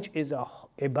because Hajj is a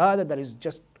ibadah that is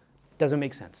just doesn't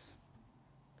make sense.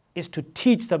 Is to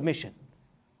teach submission.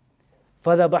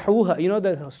 فَذَبَحُوهَا, you know,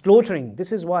 the slaughtering.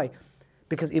 This is why.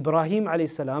 Because Ibrahim alayhi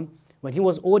salam, when he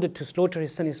was ordered to slaughter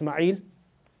his son Ismail,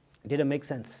 it didn't make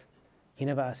sense. He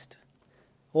never asked,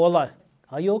 "Oh Allah,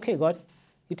 are you okay, God?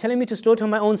 You're telling me to slaughter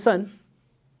my own son?"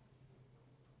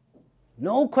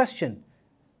 No question.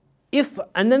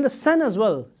 And then the son as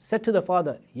well said to the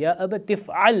father, "Ya abat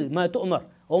tif'al ma tu'mar."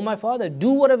 Oh my father,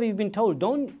 do whatever you've been told.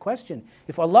 Don't question.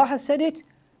 If Allah has said it,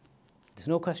 there's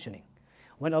no questioning.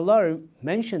 When Allah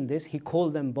mentioned this, He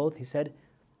called them both. He said,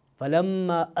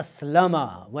 فَلَمَّا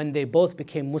أَسْلَمَا, when they both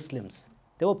became Muslims.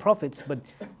 They were prophets, but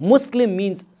Muslim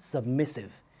means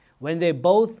submissive. When they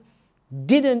both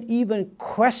didn't even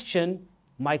question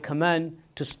my command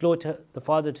to slaughter, the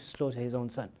father to slaughter his own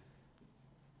son.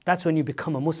 That's when you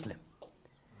become a Muslim.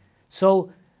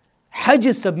 So Hajj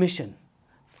is submission.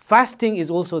 Fasting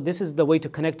is also, this is the way to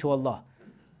connect to Allah.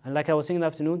 And like I was saying in the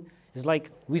afternoon, it's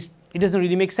like it doesn't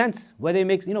really make sense. Whether it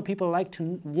makes, people like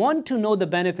to want to know the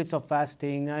benefits of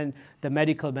fasting and the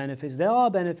medical benefits. There are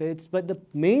benefits, but the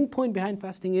main point behind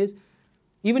fasting is,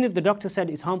 even if the doctor said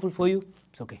it's harmful for you,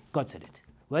 it's okay, God said it.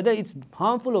 Whether it's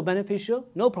harmful or beneficial,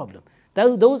 no problem.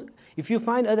 Those, if you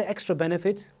find other extra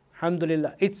benefits,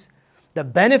 alhamdulillah, the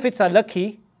benefits are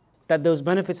lucky that those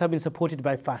benefits have been supported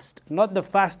by fast. Not the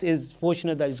fast is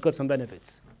fortunate that it's got some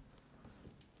benefits.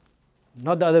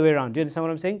 Not the other way around. Do you understand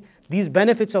what I'm saying? These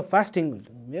benefits of fasting,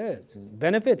 yeah,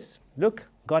 benefits. Look,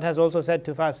 God has also said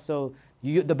to fast, so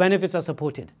the benefits are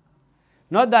supported.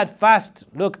 Not that fast,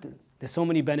 look, there's so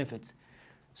many benefits.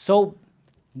 So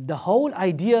the whole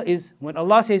idea is when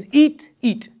Allah says eat,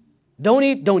 eat. Don't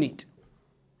eat, don't eat.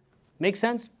 Make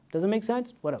sense? Doesn't make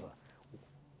sense? Whatever.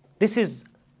 This is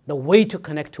the way to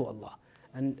connect to Allah.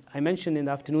 And I mentioned in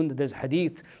the afternoon that there's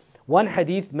hadith. One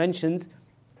hadith mentions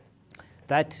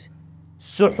that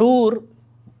suhoor,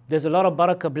 there's a lot of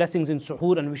barakah, blessings in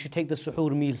suhoor, and we should take the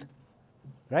suhoor meal.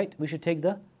 Right? We should take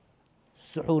the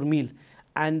suhoor meal.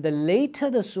 And the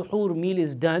later the suhoor meal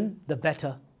is done, the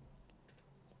better.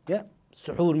 Yeah?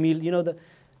 Suhoor meal,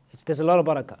 there's a lot of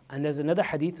barakah. And there's another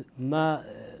hadith,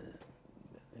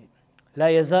 لا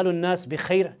يزال الناس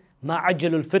بخير ما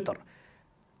عجل الفطر.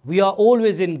 We are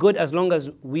always in good as long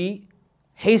as we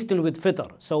hasten with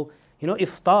fitr. So,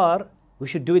 iftar, we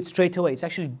should do it straight away. It's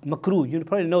actually makruh. You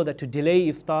probably know that to delay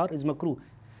iftar is makruh.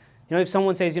 If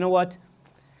someone says, today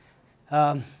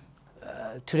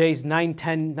is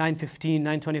 9:10, 9:15,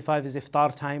 9:25 is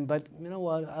iftar time, but you know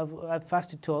what, I've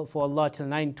fasted for Allah till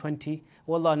 9:20.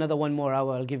 Oh Allah, another 1 more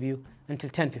hour I'll give you until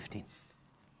 10:15.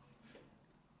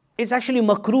 It's actually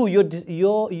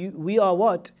makruh. We are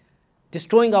what?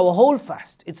 Destroying our whole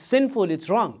fast. It's sinful, it's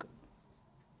wrong.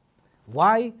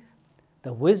 Why?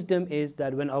 The wisdom is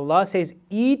that when Allah says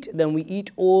eat, then we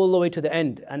eat all the way to the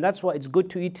end. And that's why it's good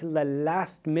to eat till the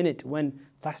last minute when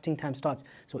fasting time starts.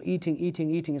 So eating.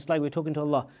 It's like we're talking to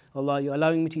Allah. Allah, you're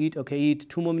allowing me to eat. Okay, eat.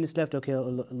 2 more minutes left. Okay,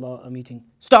 Allah, I'm eating.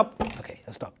 Stop. Okay,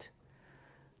 I've stopped.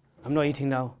 I'm not eating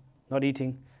now. Not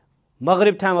eating.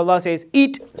 Maghrib time, Allah says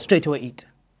eat. Straight away eat.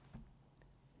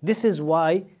 This is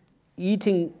why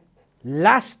eating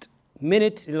last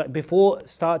minute before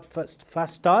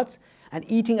fast starts and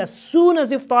eating as soon as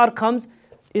iftar comes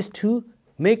is to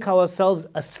make ourselves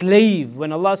a slave.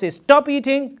 When Allah says stop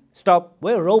eating, stop.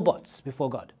 We're robots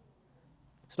before God.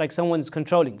 It's like someone's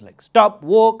controlling, like stop,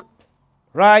 walk,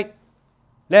 right,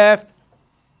 left,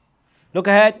 look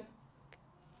ahead.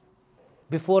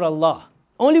 Before Allah,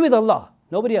 only with Allah,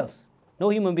 nobody else, no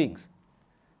human beings.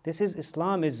 This is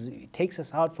Islam, it takes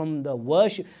us out from the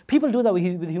worship. People do that with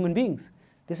human beings.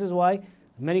 This is why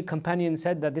Many companions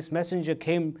said that this messenger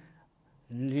came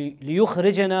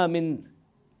لِيُخْرِجَنَا مِنْ,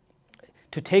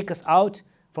 to take us out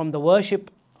from the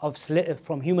worship of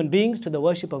from human beings to the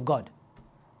worship of God.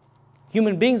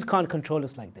 Human beings can't control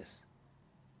us like this,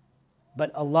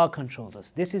 but Allah controls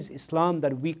us. This is Islam,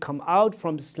 that we come out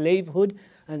from slavehood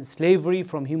and slavery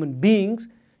from human beings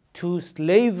to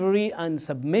slavery and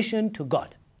submission to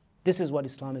God. This is what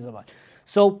Islam is about.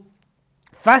 So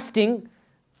fasting,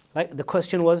 like the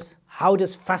question was, how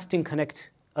does fasting connect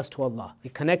us to Allah?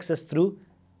 It connects us through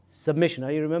submission.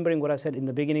 Are you remembering what I said in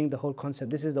the beginning, the whole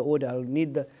concept? This is the order. I'll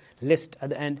need the list at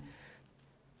the end.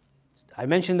 I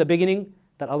mentioned in the beginning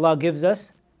that Allah gives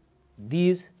us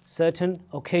these certain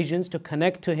occasions to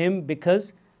connect to Him,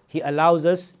 because He allows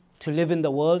us to live in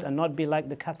the world and not be like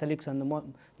the Catholics and the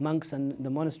monks and the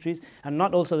monasteries, and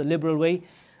not also the liberal way.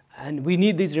 And we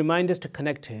need these reminders to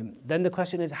connect to Him. Then the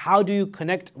question is, how do you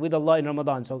connect with Allah in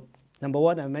Ramadan? So number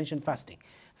one, I mentioned fasting.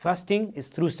 Fasting is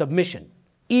through submission.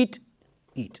 Eat,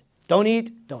 eat. Don't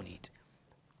eat, don't eat.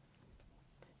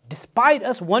 Despite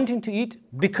us wanting to eat,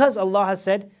 because Allah has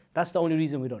said, that's the only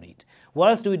reason we don't eat. What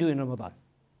else do we do in Ramadan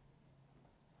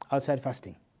outside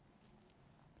fasting?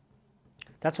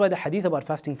 That's why the hadith about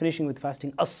fasting, finishing with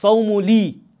fasting, as-sawmu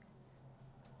li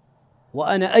wa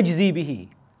ana ajzi bihi.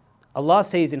 Allah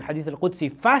says in Hadith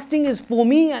al-Qudsi, fasting is for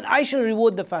me and I shall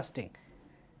reward the fasting.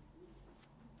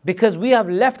 Because we have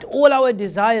left all our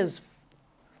desires,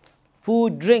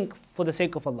 food, drink, for the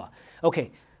sake of Allah.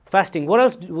 Okay, fasting. What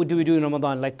else do we do in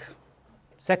Ramadan? Like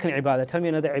second ibadah. Tell me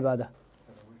another ibadah.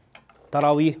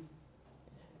 Taraweeh.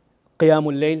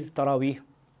 Qiyamul Layl, Taraweeh.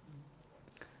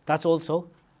 That's also,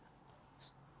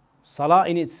 Salah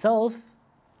in itself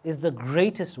is the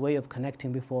greatest way of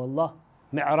connecting before Allah.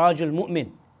 Mi'raj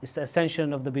al-Mu'min is the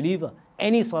ascension of the believer.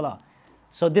 Any Salah.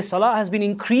 So this Salah has been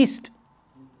increased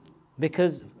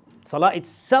because Salah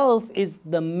itself is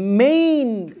the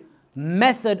main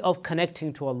method of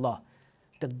connecting to Allah.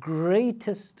 The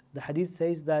greatest, the hadith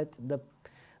says that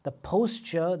the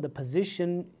posture, the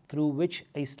position through which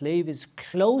a slave is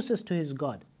closest to his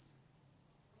God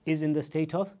is in the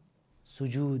state of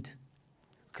sujood.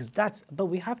 But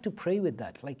we have to pray with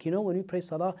that. Like, you know, when we pray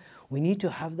salah, we need to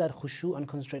have that khushu and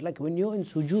concentrate. Like when you're in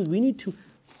sujood, we need to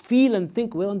feel and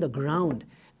think we're on the ground.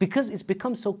 Because it's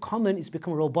become so common, it's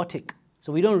become robotic.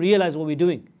 So we don't realize what we're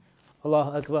doing.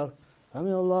 Allahu Akbar.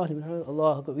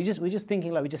 Allah Akbar. We're just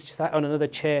thinking like we just sat on another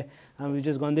chair and we've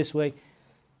just gone this way.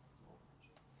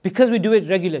 Because we do it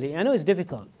regularly. I know it's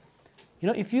difficult. You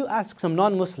know, if you ask some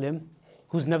non-Muslim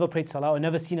who's never prayed salah or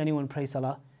never seen anyone pray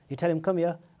salah, you tell him, come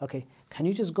here, okay, can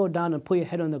you just go down and put your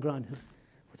head on the ground?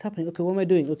 What's happening? Okay, what am I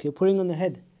doing? Okay, you're putting on the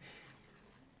head.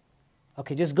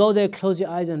 Okay, just go there, close your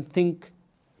eyes and think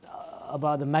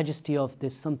about the majesty of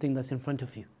this something that's in front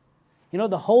of you. You know,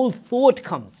 the whole thought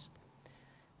comes.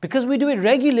 Because we do it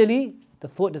regularly, the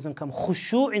thought doesn't come.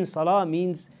 Khushu' in salah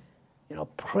means, you know,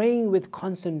 praying with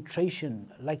concentration,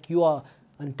 like you are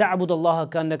أن تعبد الله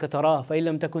كأنك تراه فإن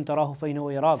لم تكن تراه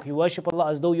فإنه يراك. You worship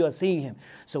Allah as though you are seeing Him.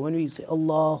 So when we say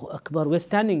Allahu Akbar, we're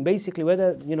standing basically,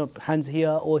 whether, you know, hands here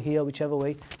or here, whichever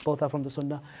way, both are from the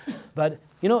Sunnah. But,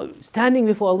 you know, standing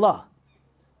before Allah.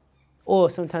 Or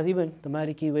sometimes even the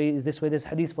Maliki way is this way, there's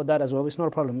hadith for that as well. It's not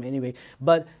a problem anyway.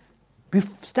 But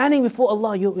standing before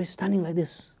Allah, we're standing like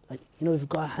this. Like, you know, we've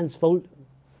got our hands folded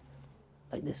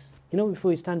like this. You know,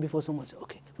 before you stand before someone, say,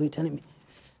 okay, what are you telling me?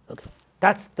 Okay.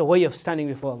 That's the way of standing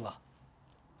before Allah.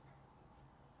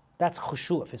 That's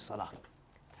khushu' fi salah.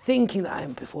 Thinking that I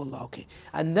am before Allah, okay.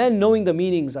 And then knowing the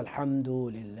meanings,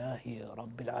 Alhamdulillahi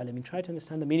Rabbil Alameen. Try to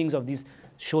understand the meanings of these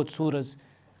short surahs.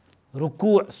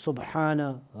 Ruku'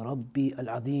 Subhana Rabbi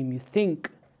Al-Azim. You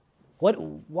think,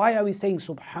 why are we saying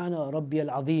Subhana Rabbi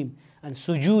Al-Azim? And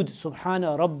sujood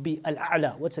Subhana Rabbi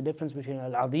Al-A'la. What's the difference between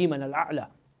Al-Azim and Al-A'la?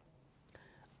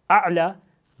 A'la,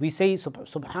 we say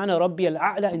Subhana Rabbi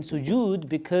Al-A'la in sujood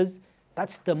because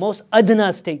that's the most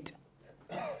adna state.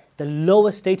 The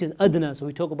lowest state is adna. So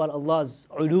we talk about Allah's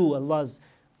ulu, Allah's,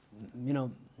 you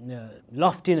know,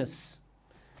 loftiness,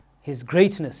 His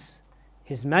greatness,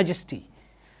 His majesty.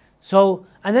 So,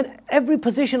 and then every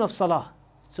position of salah.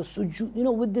 So sujood, you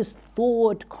know, with this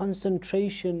thought,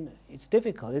 concentration, it's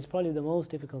difficult. It's probably the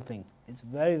most difficult thing. It's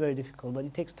very, very difficult, but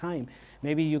it takes time.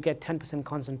 Maybe you get 10%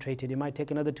 concentrated. It might take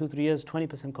another 2-3 years,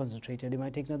 20% concentrated. It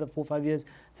might take another 4-5 years,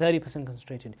 30%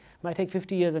 concentrated. It might take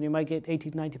 50 years and you might get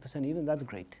 80-90%. Even that's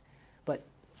great. But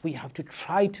we have to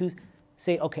try to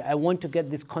say, okay, I want to get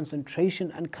this concentration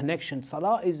and connection.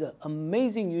 Salah is an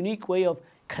amazing, unique way of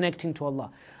connecting to Allah.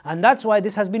 And that's why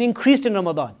this has been increased in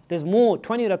Ramadan. There's more,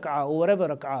 20 rak'ah or whatever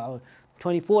rak'ah, or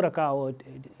 24 rak'ah or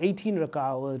 18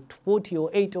 rak'ah or 40 or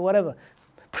 8 or whatever.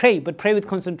 Pray, but pray with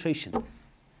concentration.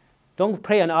 Don't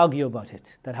pray and argue about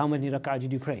it, that how many rak'ah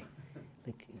did you pray.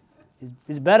 Like,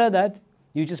 it's better that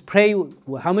you just pray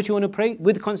how much you want to pray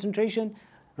with concentration,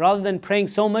 rather than praying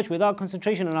so much without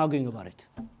concentration and arguing about it.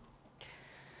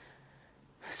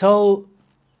 So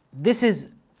this is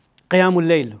Qiyamul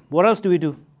Layl. What else do we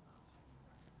do?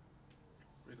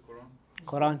 Read Quran.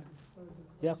 Quran.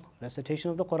 Yeah,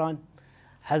 recitation of the Quran.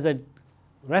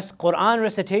 Quran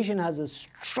recitation has a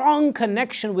strong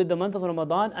connection with the month of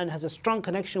Ramadan and has a strong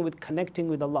connection with connecting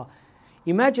with Allah.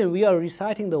 Imagine we are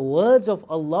reciting the words of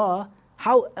Allah.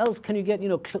 How else can you get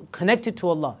connected to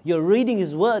Allah? You're reading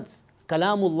His words,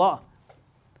 Kalamullah.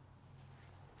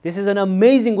 This is an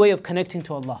amazing way of connecting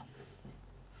to Allah.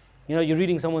 You're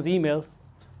reading someone's email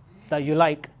that you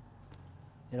like.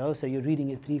 So you're reading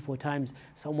it 3-4 times.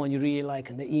 Someone you really like,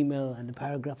 and the email and the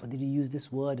paragraph, or did you use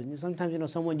this word? And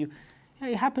sometimes someone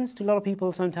it happens to a lot of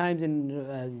people sometimes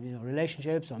in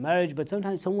relationships or marriage, but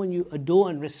sometimes someone you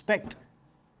adore and respect.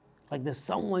 Like there's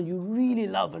someone you really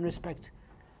love and respect.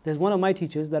 There's one of my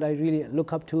teachers that I really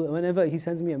look up to. Whenever he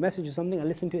sends me a message or something, I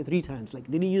listen to it 3 times. Like,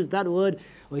 did he use that word,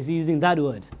 or is he using that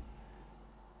word?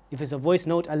 If it's a voice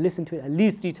note, I'll listen to it at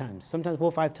least 3 times, sometimes 4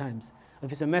 or 5 times.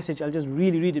 If it's a message, I'll just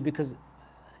really read it because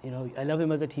I love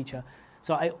him as a teacher.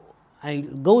 So I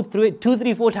go through it 2,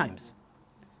 3, 4 times.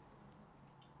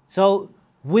 So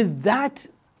with that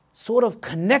sort of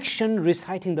connection,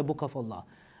 reciting the book of Allah.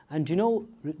 And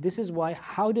this is why,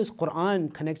 how does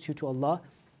Quran connect you to Allah?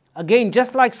 Again,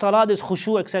 just like salah, there's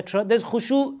khushu, etc. There's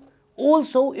khushu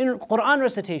also in Quran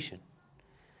recitation.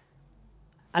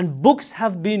 And books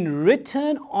have been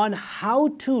written on how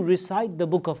to recite the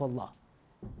book of Allah.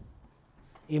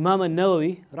 Imam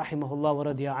al-Nawawi, rahimahullah wa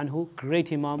radiya anhu,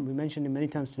 great Imam, we mentioned him many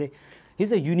times today.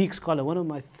 He's a unique scholar, one of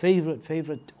my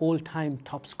favorite all-time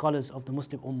top scholars of the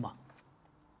Muslim Ummah.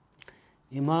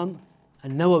 Imam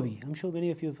al-Nawawi, I'm sure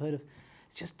many of you have heard of.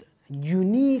 It's just a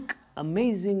unique,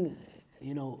 amazing,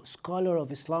 scholar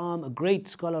of Islam, a great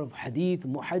scholar of hadith,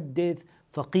 muhaddith,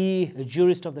 faqih, a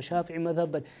jurist of the Shafi'i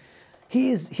madhab, but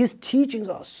his teachings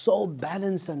are so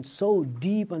balanced and so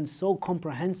deep and so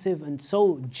comprehensive and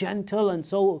so gentle and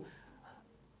so,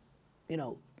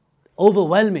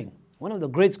 overwhelming. One of the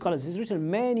great scholars. He's written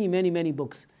many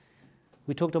books.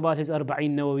 We talked about his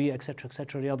Arba'in Nawawi, etc.,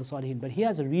 Riyadh al-Salihin, but he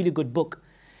has a really good book.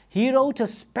 He wrote a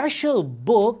special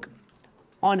book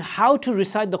on how to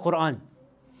recite the Quran.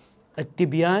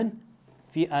 At-Tibyan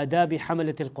fi Adabi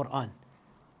Hamalat al-Quran.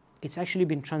 It's actually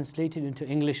been translated into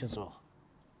English as well,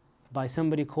 by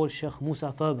somebody called Sheikh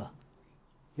Musa Farba.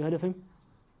 You heard of him?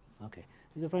 Okay.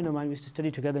 He's a friend of mine. We used to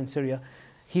study together in Syria.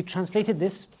 He translated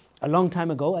this a long time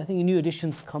ago. I think new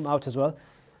editions come out as well.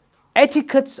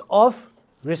 Etiquettes of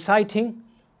reciting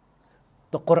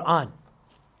the Quran.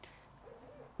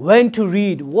 When to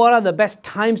read, what are the best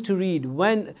times to read,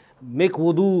 when make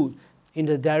wudu in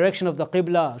the direction of the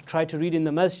Qibla, try to read in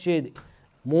the masjid,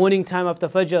 morning time after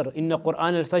Fajr, inna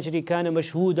Quran al-Fajri kana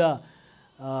mashhuda.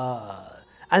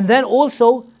 And then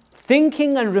also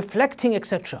thinking and reflecting,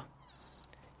 etc.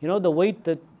 The way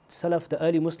that Salaf, the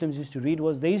early Muslims, used to read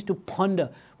was they used to ponder.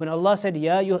 When Allah says,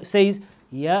 Ya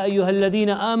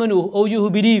ayyuhalladhina amanu, O you who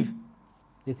believe,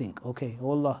 they think, okay,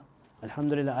 oh Allah,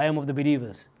 Alhamdulillah, I am of the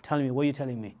believers. Tell me, what are you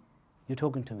telling me? You're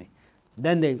talking to me.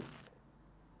 Then they,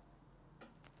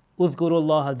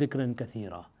 Udhkurullaha dhikran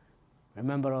kathira.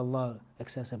 Remember Allah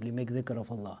excessively, make dhikr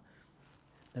of Allah.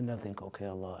 Then they'll think, okay,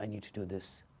 Allah, I need to do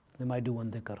this. They might do one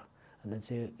dhikr. And then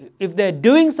say, if they're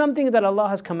doing something that Allah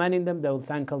has commanded them, they will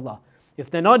thank Allah.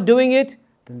 If they're not doing it,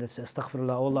 then they say,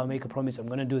 Astaghfirullah, oh Allah, make a promise, I'm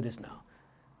going to do this now.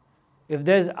 If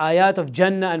there's ayat of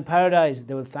Jannah and paradise,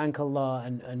 they will thank Allah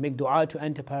and make dua to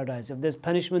enter paradise. If there's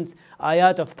punishments,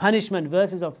 ayat of punishment,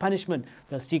 verses of punishment,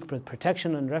 they'll seek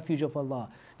protection and refuge of Allah.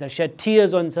 They'll shed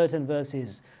tears on certain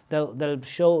verses. They'll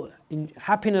show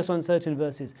happiness on certain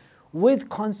verses. With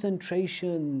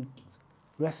concentration,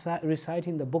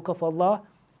 reciting the book of Allah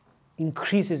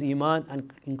increases iman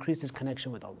and increases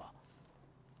connection with Allah.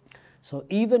 So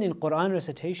even in Quran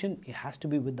recitation, it has to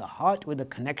be with the heart, with the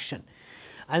connection.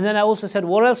 And then I also said,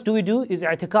 what else do we do is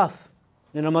i'tikaf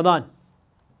in Ramadan.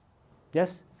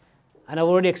 Yes? And I've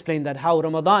already explained that, how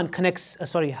Ramadan connects,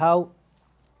 how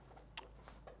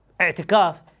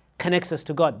i'tikaf connects us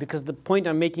to God. Because the point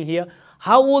I'm making here,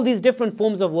 how all these different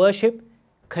forms of worship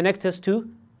connect us to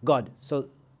God. So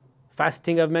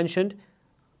fasting I've mentioned,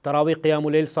 Taraweeh,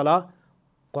 Qiyamul Layl, Salah,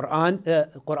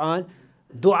 Quran,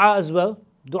 dua as well.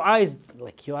 Dua is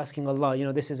like you're asking Allah,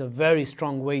 this is a very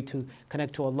strong way to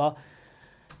connect to Allah.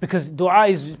 Because dua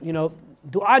is,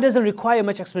 dua doesn't require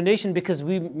much explanation because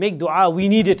we make dua, we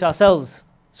need it ourselves.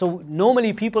 So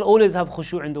normally people always have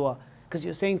khushu' in dua. Because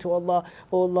you're saying to Allah,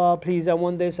 oh Allah, please, I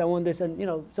want this,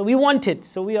 and so we want it.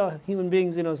 So we are human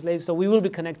beings, slaves, so we will be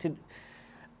connected.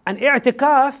 And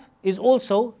i'tikaf is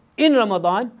also in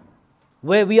Ramadan,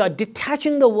 where we are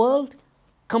detaching the world,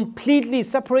 completely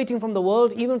separating from the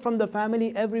world, even from the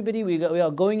family, everybody. We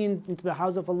are going into the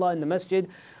house of Allah in the masjid.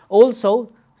 Also,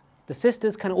 the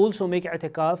sisters can also make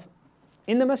i'tikaf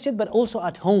in the masjid, but also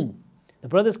at home. The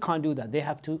brothers can't do that. They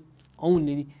have to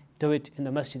only do it in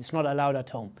the masjid. It's not allowed at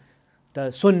home. The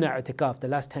sunnah i'tikaf, the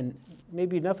last 10,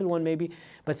 maybe nafil one maybe,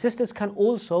 but sisters can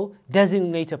also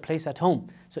designate a place at home.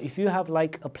 So if you have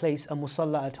like a place, a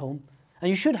musalla at home, and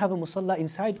you should have a musalla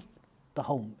inside the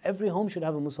home. Every home should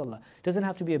have a musalla. It doesn't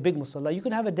have to be a big musalla. You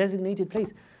can have a designated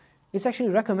place. It's actually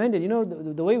recommended.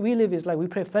 The way we live is like we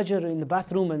pray Fajr in the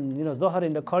bathroom, and Dhuhr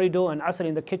in the corridor, and Asr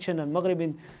in the kitchen, and Maghrib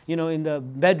in in the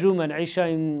bedroom, and Isha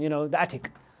in the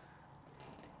attic.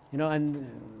 And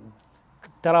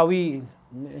Taraweeh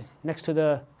next to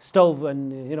the stove,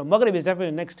 and Maghrib is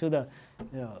definitely next to the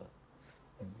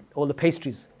all the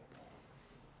pastries.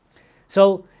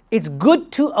 So it's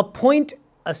good to appoint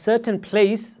a certain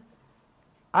place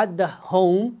at the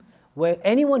home where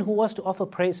anyone who wants to offer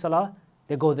prayer salah,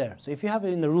 they go there. So if you have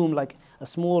it in the room, like a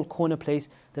small corner place,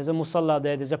 there's a musalla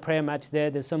there, there's a prayer mat there,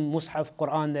 there's some mushaf,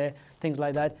 Quran there, things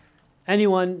like that.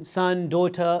 Anyone, son,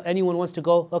 daughter, anyone wants to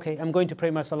go, okay, I'm going to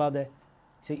pray my salah there.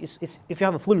 So if you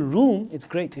have a full room, it's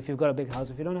great. If you've got a big house,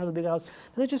 if you don't have a big house,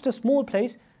 then it's just a small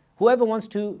place. Whoever wants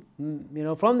to,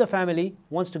 from the family,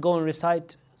 wants to go and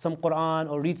recite some Quran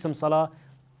or read some salah,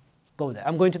 go there.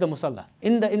 I'm going to the musalla,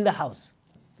 in the house.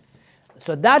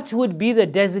 So that would be the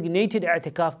designated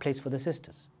i'tikaf place for the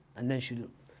sisters. And then she'll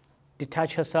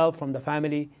detach herself from the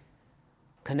family,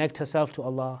 connect herself to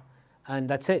Allah, and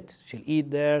that's it. She'll eat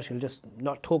there, she'll just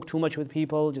not talk too much with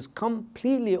people, just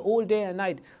completely all day and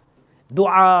night.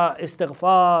 Dua,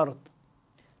 istighfar,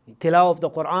 tilawah of the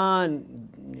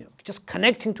Quran, just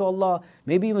connecting to Allah,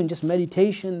 maybe even just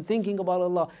meditation, thinking about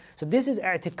Allah. So this is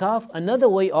i'tikaf, another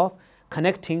way of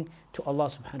connecting to Allah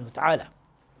subhanahu wa ta'ala.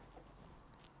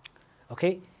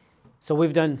 Okay, so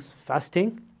we've done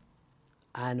fasting,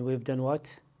 and we've done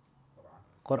what?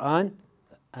 Quran,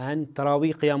 and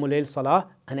Taraweeh, Qiyamul Layl, Salah,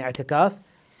 and i'tikaf.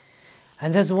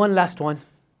 And there's one last one.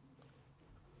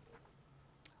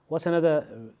 What's another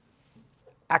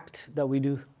act that we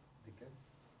do?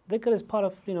 Dhikr is part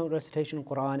of, recitation of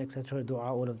Quran, etc.,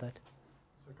 dua, all of that.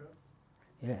 Zakat?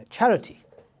 Yeah, charity.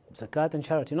 Zakat and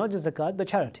charity. Not just zakat, but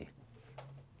charity.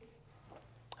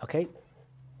 Okay?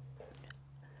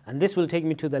 And this will take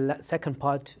me to the second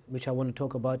part, which I want to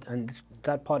talk about, and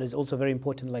that part is also very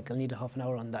important, like I'll need a half an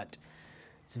hour on that.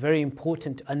 It's very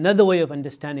important, another way of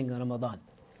understanding Ramadan.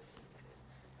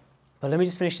 But let me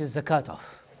just finish the zakat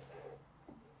off,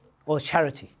 or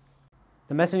charity.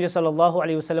 The Messenger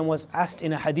ﷺ was asked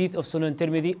in a hadith of Sunan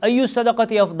Tirmidhi, Ayyu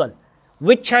sadaqati afdal?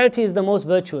 Which charity is the most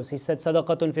virtuous? He said,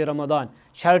 Sadaqatun fi Ramadan,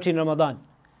 charity in Ramadan.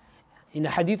 In the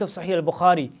hadith of Sahih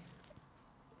al-Bukhari,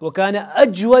 وَكَانَ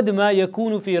أَجْوَدْ مَا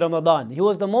يَكُونُ فِي رَمَضَانِ. He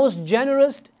was the most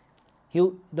generous, he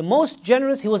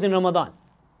was in Ramadan.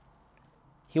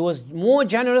 He was more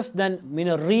generous than مِنَ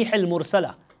الرِّيحِ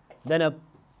الْمُرْسَلَةِ, than a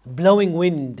blowing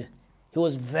wind. He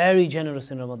was very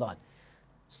generous in Ramadan.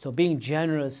 So being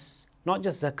generous, not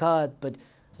just zakat, but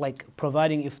like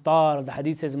providing iftar. The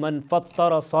hadith says, مَنْ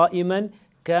فَطَّرَ صَائِمًا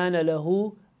كَانَ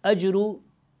لَهُ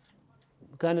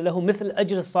مِثْلَ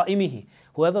أَجْرِ صَائِمِهِ.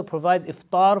 Whoever provides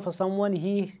iftar for someone,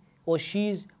 he or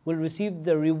she will receive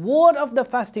the reward of the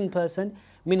fasting person,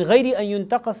 مِنْ غَيْرِ أَن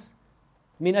يُنْتَقَصْ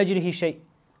مِنْ أَجْرِهِ شَيْءٍ,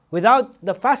 without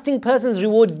the fasting person's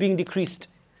reward being decreased.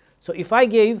 So if I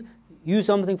gave you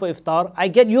something for iftar, I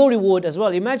get your reward as well.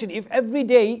 Imagine if every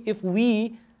day, if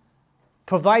we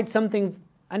provide something,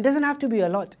 and doesn't have to be a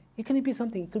lot, it can be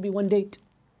something, it could be one date.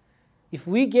 If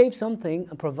we gave something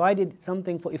and provided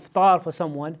something for iftar for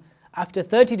someone, after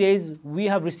 30 days, we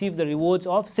have received the rewards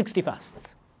of 60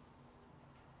 fasts.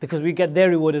 Because we get their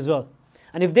reward as well.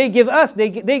 And if they give us, they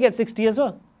get 60 as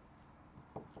well.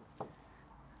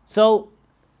 So,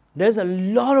 there's a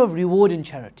lot of reward in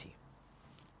charity.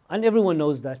 And everyone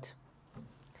knows that.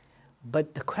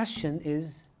 But the question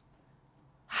is,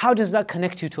 how does that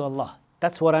connect you to Allah?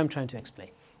 That's what I'm trying to explain.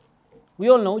 We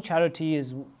all know charity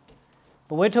is,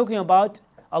 but we're talking about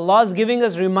Allah's giving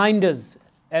us reminders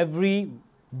every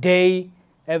day,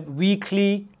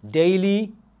 weekly,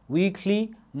 daily,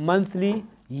 monthly,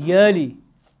 yearly.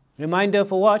 Reminder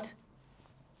for what?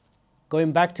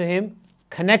 Going back to Him,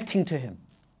 connecting to Him,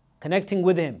 connecting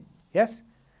with Him. Yes?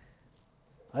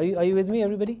 Are you with me,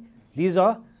 everybody? These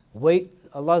are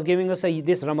Allah's giving us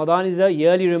this Ramadan is a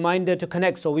yearly reminder to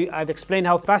connect. So I've explained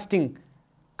how fasting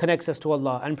connects us to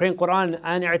Allah, and praying Quran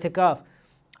and i'tikaf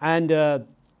and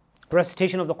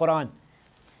recitation of the Quran.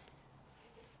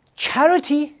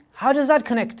 Charity, how does that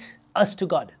connect us to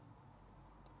God?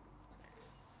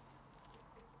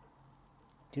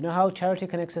 Do you know how charity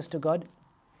connects us to God?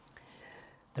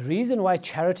 The reason why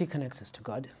charity connects us to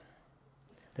God,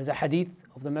 there's a hadith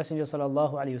of the Messenger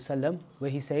sallallahu alaihi wasallam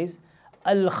where he says,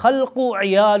 "Al-khalqu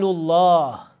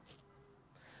iyalullah,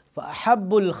 فَأَحَبُّ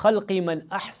الْخَلْقِ مَنْ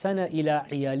أَحْسَنَ إِلَىٰ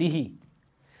عِيَالِهِ."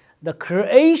 The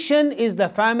creation is the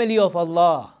family of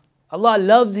Allah. Allah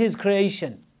loves His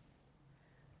creation.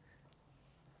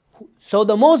 So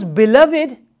the most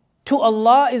beloved to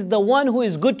Allah is the one who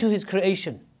is good to His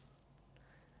creation.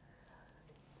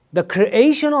 The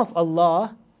creation of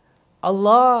Allah,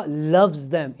 Allah loves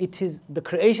them. The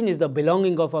creation is the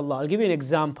belonging of Allah. I'll give you an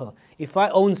example. If I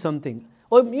own something,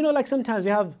 or like sometimes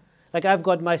we have, like I've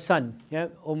got my son, yeah,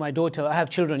 or my daughter, I have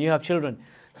children, you have children.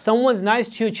 Someone's nice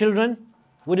to your children,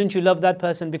 wouldn't you love that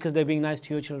person because they're being nice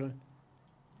to your children?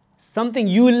 Something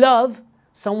you love,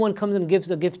 someone comes and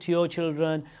gives a gift to your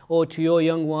children or to your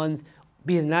young ones,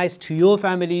 be nice to your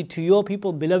family, to your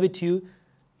people, beloved to you,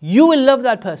 you will love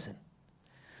that person.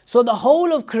 So the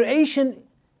whole of creation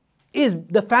is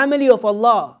the family of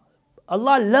Allah.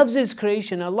 Allah loves His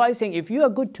creation. Allah is saying, if you are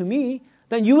good to me,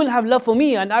 then you will have love for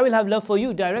me and I will have love for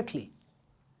you directly.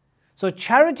 So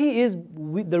charity is,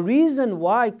 the reason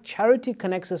why charity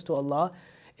connects us to Allah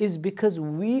is because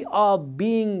we are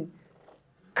being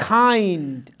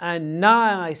kind and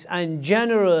nice and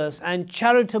generous and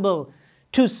charitable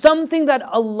to something that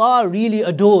Allah really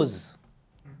adores.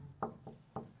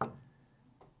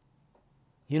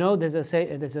 There's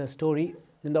a story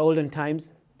in the olden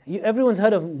times. Everyone's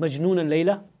heard of Majnoon and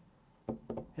Layla?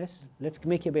 Yes? Let's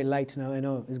make it a bit light now. I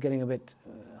know it's getting a bit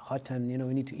hot and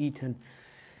we need to eat and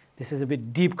this is a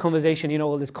bit deep conversation,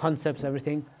 all these concepts,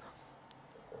 everything.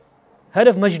 Heard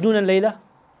of Majnoon and Layla?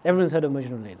 Everyone's heard of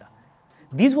Majnoon and Layla.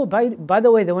 These were, by the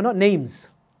way, they were not names.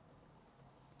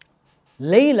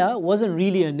 Layla wasn't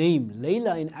really a name.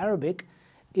 Layla in Arabic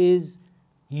is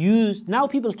used, now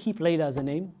people keep Layla as a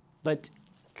name, but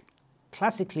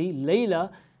classically,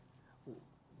 Layla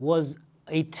was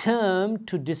a term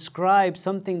to describe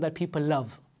something that people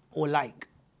love or like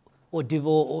or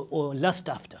devour or lust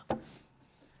after.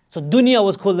 So dunya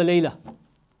was called the Layla.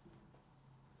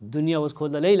 Dunya was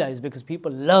called the Layla is because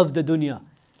people love the dunya.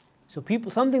 So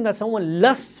something that someone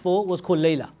lusts for was called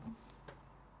Layla.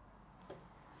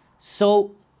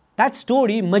 So that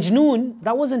story, Majnoon,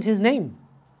 that wasn't his name.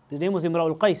 His name was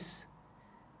Imra'ul Qais.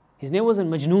 His name wasn't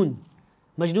Majnoon.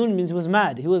 Majnoon means he was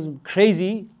mad. He was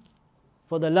crazy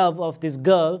for the love of this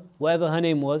girl, whatever her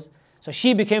name was. So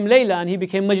she became Layla and he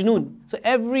became Majnoon. So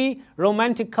every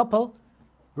romantic couple,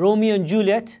 Romeo and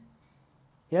Juliet,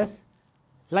 yes?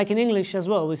 Like in English as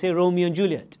well, we say Romeo and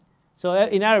Juliet. So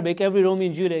in Arabic, every Romeo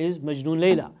and Juliet is Majnoon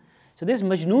Layla. So this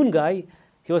Majnoon guy,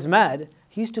 he was mad.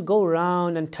 He used to go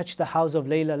around and touch the house of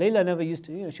Layla. Layla never used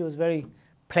to, she was very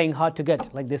playing hard to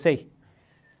get, like they say.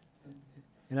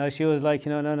 She was like,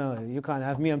 no, you can't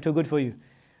have me, I'm too good for you.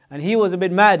 And he was a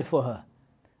bit mad for her.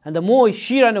 And the more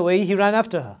she ran away, he ran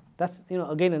after her. That's,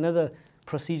 again, another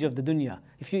procedure of the dunya.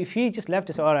 If he just left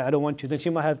and said, all right, I don't want you, then she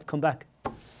might have come back.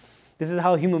 This is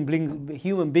how human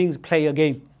beings play a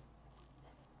game.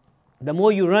 The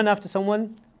more you run after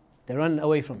someone, they run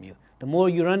away from you. The more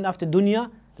you run after dunya,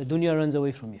 the dunya runs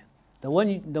away from you.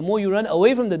 The more you run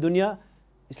away from the dunya,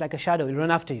 it's like a shadow, it'll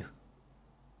run after you.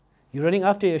 You're running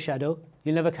after your shadow,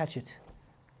 you'll never catch it.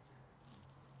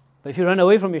 But if you run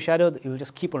away from your shadow, it will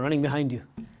just keep on running behind you.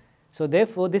 So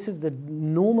therefore, this is the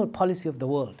normal policy of the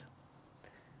world.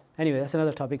 Anyway, that's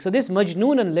another topic. So this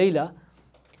Majnoon and Layla,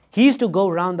 he used to go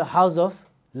around the house of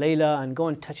Layla and go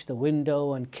and touch the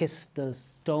window and kiss the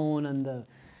stone and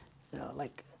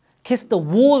kiss the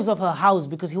walls of her house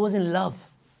because he was in love.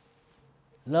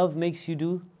 Love makes you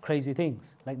do crazy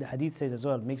things. Like the hadith says as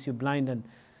well, it makes you blind and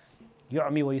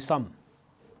yu'mi wa yusam.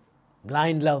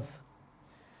 Blind love.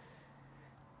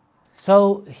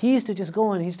 So he used to just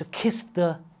go and he used to kiss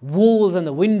the walls and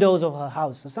the windows of her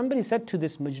house. So somebody said to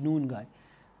this Majnoon guy,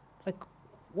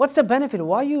 what's the benefit?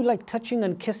 Why are you touching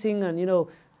and kissing and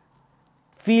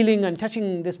feeling and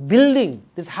touching this building,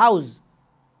 this house?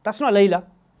 That's not Layla.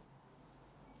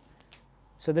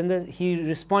 So then he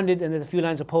responded, and there's a few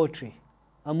lines of poetry.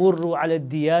 أمر على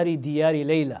الديار ديار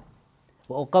ليلى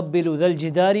وأقبل ذا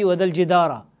الجدار وذا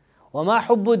الجدار وما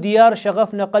حب الديار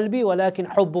شغفنا قلبي ولكن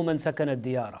حب من سكن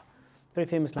الديار. Very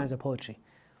famous lines of poetry.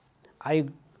 I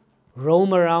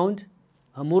roam around.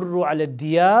 أمر على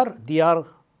الديار, diyar,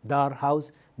 dar,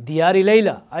 house. ديار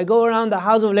ليلى. I go around the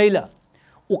house of Layla.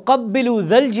 أقبل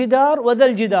ذا الجدار وذا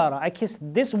الجدار. I kiss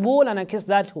this wall and I kiss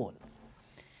that wall.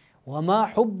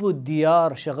 وَمَا حُبُّ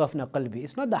الدِّيَارِ شَغَفْنَا قَلْبِي.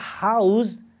 It's not the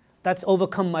house that's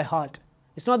overcome my heart.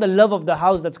 It's not the love of the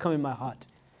house that's come in my heart.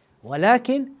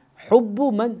 وَلَكِنْ حُبُّ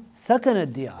مَنْ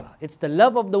سَكَنَ الدِّيَارَ. It's the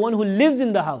love of the one who lives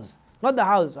in the house. Not the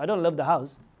house. I don't love the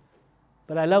house.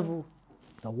 But I love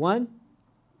the one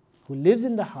who lives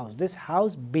in the house. This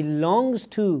house belongs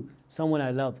to someone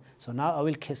I love. So now I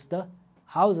will kiss the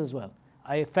house as well.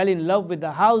 I fell in love with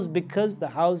the house because the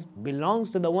house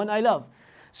belongs to the one I love.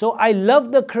 So I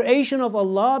love the creation of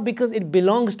Allah because it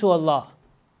belongs to Allah.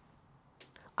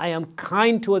 I am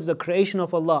kind towards the creation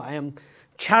of Allah. I am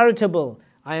charitable.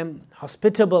 I am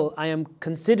hospitable. I am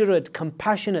considerate,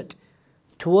 compassionate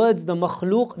towards the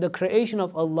makhluk, the creation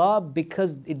of Allah,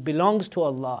 because it belongs to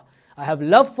Allah. I have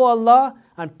love for Allah,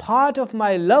 and part of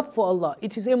my love for Allah,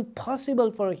 it is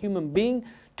impossible for a human being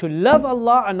to love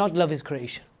Allah and not love His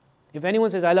creation. If anyone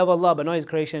says, I love Allah but not His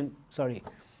creation, sorry,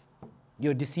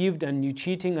 you're deceived and you're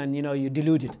cheating and you're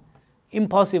deluded.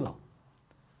 Impossible.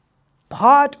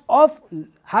 Part of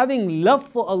having love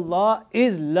for Allah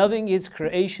is loving His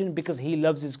creation because He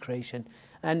loves His creation.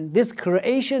 And this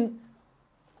creation,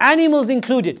 animals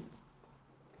included.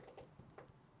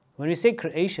 When we say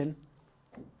creation,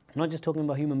 not just talking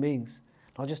about human beings,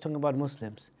 not just talking about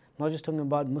Muslims, not just talking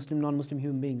about Muslim, non-Muslim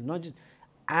human beings, not just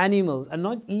animals, and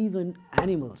not even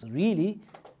animals. Really,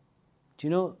 do you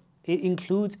know, it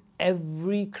includes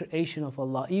every creation of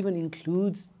Allah, even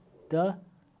includes the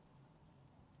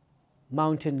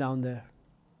mountain down there,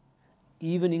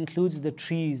 even includes the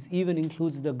trees, even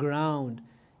includes the ground,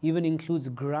 even includes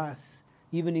grass,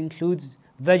 even includes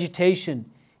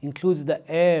vegetation, includes the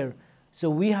air. So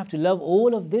we have to love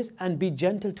all of this and be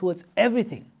gentle towards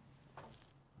everything.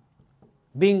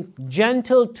 Being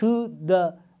gentle to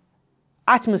the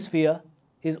atmosphere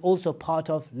is also part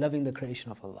of loving the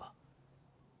creation of Allah.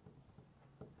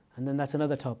 And then that's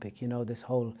another topic, this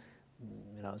whole,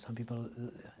 some people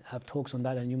have talks on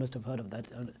that, and you must have heard of that.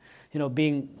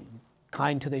 Being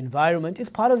kind to the environment is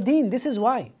part of deen. This is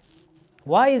why.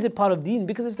 Why is it part of deen?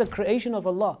 Because it's the creation of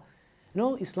Allah.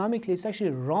 Islamically, it's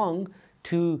actually wrong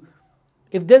to,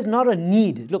 if there's not a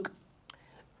need, look,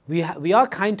 we are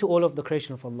kind to all of the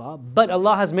creation of Allah, but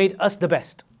Allah has made us the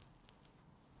best.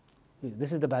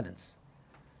 This is the balance.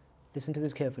 Listen to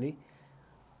this carefully.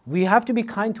 We have to be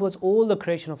kind towards all the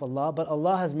creation of Allah, but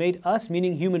Allah has made us,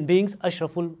 meaning human beings,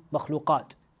 ashraful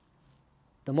makhluqat,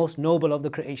 the most noble of the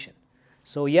creation.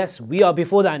 So yes, we are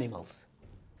before the animals.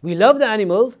 We love the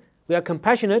animals, we are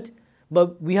compassionate,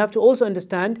 but we have to also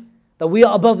understand that we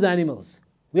are above the animals.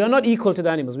 We are not equal to the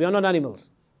animals. We are not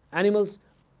animals. Animals,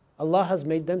 Allah has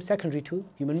made them secondary to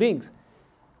human beings.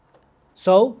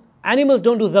 So animals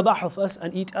don't do dhabah of us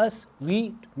and eat us.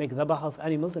 We make dhabah of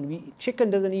animals and we eat. Chicken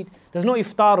doesn't eat. There's no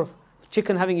iftar of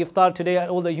chicken having iftar today.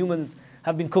 All the humans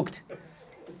have been cooked.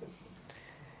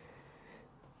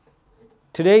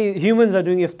 Today humans are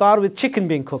doing iftar with chicken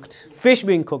being cooked, fish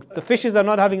being cooked. The fishes are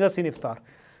not having us in iftar.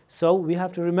 So we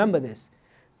have to remember this.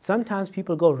 Sometimes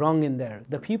people go wrong in there.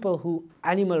 The people who,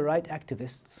 animal rights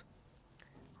activists,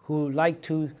 who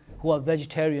are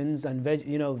vegetarians and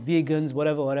vegans,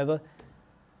 whatever,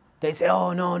 they say,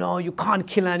 oh no, you can't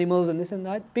kill animals and this and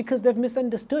that, because they've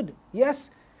misunderstood.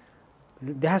 Yes,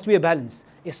 there has to be a balance.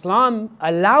 Islam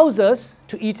allows us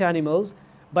to eat animals,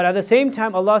 but at the same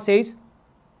time Allah says,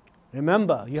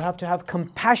 remember, you have to have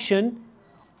compassion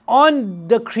on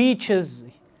the creatures.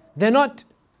 They're not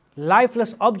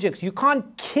lifeless objects. You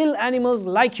can't kill animals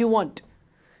like you want.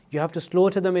 You have to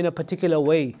slaughter them in a particular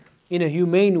way, in a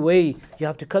humane way. You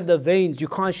have to cut the veins. You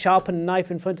can't sharpen a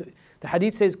knife in front of it. The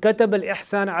hadith says, كَتَبَ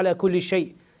الْإِحْسَانَ عَلَى كُلِّ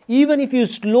شَيْءٍ. Even if you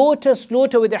slaughter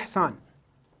with ihsan.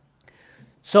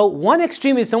 So one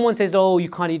extreme is someone says, oh, you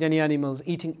can't eat any animals.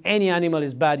 Eating any animal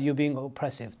is bad. You're being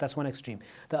oppressive. That's one extreme.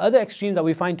 The other extreme that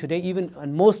we find today, even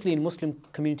and mostly in Muslim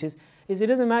communities, is it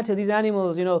doesn't matter. These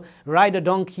animals, ride a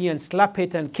donkey and slap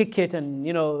it and kick it, and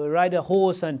ride a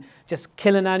horse and just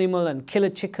kill an animal and kill a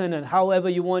chicken and however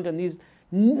you want. And these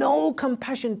no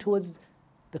compassion towards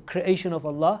the creation of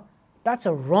Allah. That's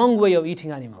a wrong way of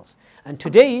eating animals. And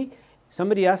today,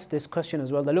 somebody asked this question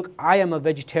as well, that look, I am a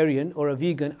vegetarian or a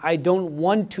vegan, I don't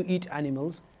want to eat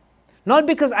animals. Not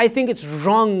because I think it's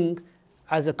wrong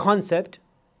as a concept,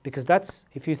 because that's,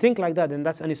 if you think like that, then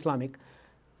that's un-Islamic.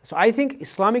 So I think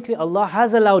Islamically Allah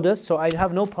has allowed us, so I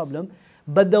have no problem.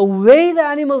 But the way the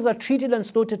animals are treated and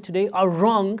slaughtered today are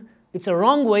wrong. It's a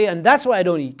wrong way, and that's why I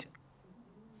don't eat.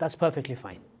 That's perfectly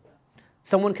fine.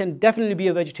 Someone can definitely be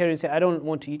a vegetarian and say, I don't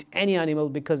want to eat any animal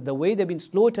because the way they've been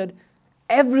slaughtered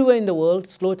everywhere in the world,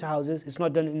 slaughterhouses, it's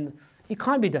not done it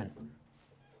can't be done.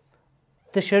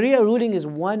 The Sharia ruling is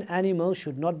one animal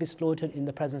should not be slaughtered in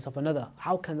the presence of another.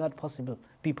 How can that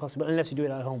be possible unless you do it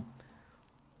at home?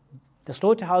 The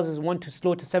slaughterhouses want to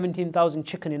slaughter 17,000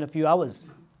 chicken in a few hours.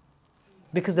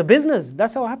 Because the business,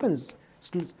 that's how it happens.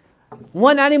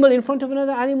 One animal in front of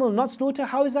another animal, not slaughter,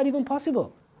 how is that even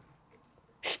possible?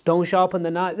 Don't sharpen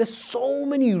the knife. There's so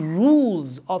many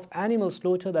rules of animal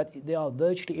slaughter that they are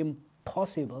virtually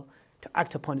impossible to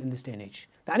act upon in this day and age.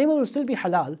 The animal will still be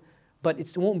halal, but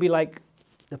it won't be like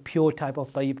the pure type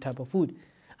of tayyib type of food.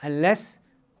 Unless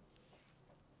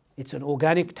it's an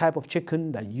organic type of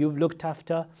chicken that you've looked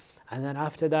after, and then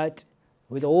after that,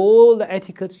 with all the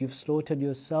etiquettes, you've slaughtered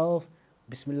yourself,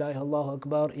 Bismillah, Allahu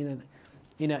Akbar, in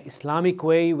an Islamic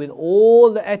way, with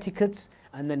all the etiquettes,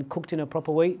 and then cooked in a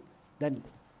proper way, then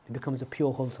it becomes a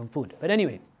pure wholesome food. But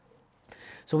anyway,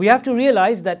 so we have to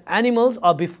realize that animals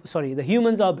are, the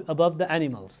humans are above the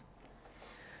animals.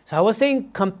 So I was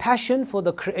saying compassion for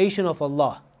the creation of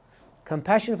Allah.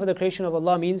 Compassion for the creation of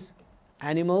Allah means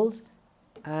animals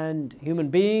and human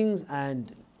beings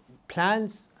and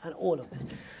plants and all of this.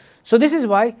 So this is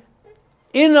why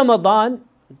in Ramadan,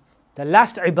 the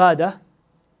last ibadah,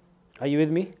 are you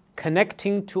with me?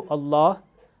 Connecting to Allah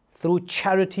through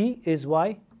charity is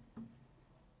why?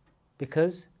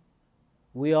 Because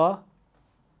we are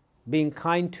being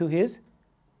kind to His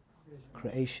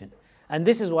creation. And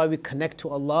this is why we connect to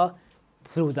Allah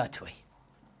through that way.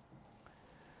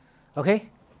 Okay?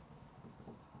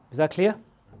 Is that clear?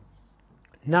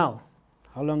 Now,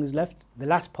 how long is left? The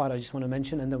last part I just want to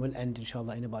mention, and then we'll end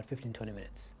inshallah in about 15-20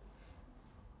 minutes.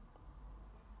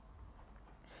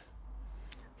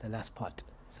 The last part.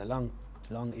 It's a long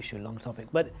issue, long topic.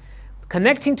 But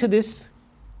connecting to this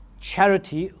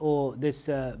charity or this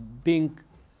being...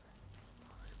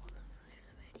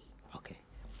 Okay.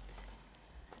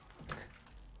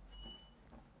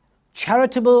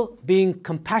 Charitable, being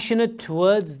compassionate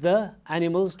towards the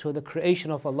animals, to the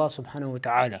creation of Allah subhanahu wa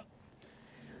ta'ala.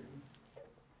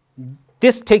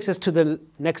 This takes us to the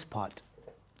next part.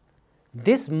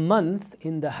 This month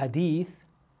in the hadith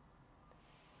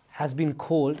has been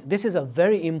called, this is a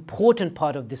very important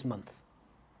part of this month.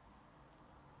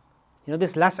 You know,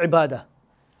 this last ibadah.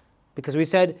 Because we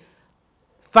said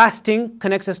fasting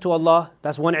connects us to Allah.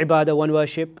 That's one ibadah, one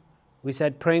worship. We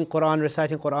said praying Quran,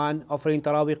 reciting Quran, offering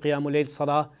tarawih, qiyamul layl,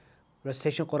 salah,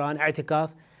 recitation Quran,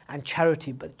 i'tikaf, and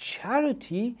charity. But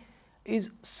charity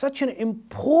is such an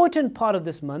important part of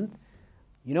this month.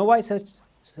 You know why it's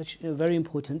such very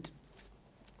important?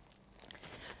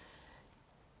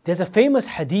 There's a famous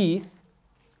hadith.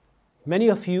 Many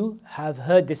of you have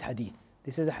heard this hadith.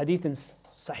 This is a hadith in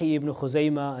Sahih Ibn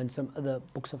Khuzaymah and some other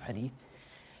books of hadith.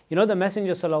 You know, the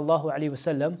Messenger sallallahu alaihi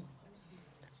wasallam,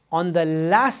 on the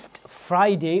last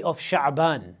Friday of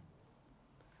Sha'ban,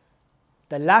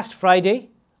 the last Friday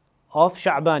of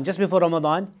Sha'ban, just before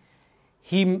Ramadan,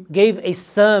 he gave a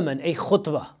sermon, a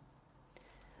khutbah.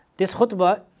 This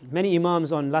khutbah, many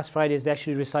imams on last Fridays, they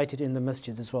actually recite it in the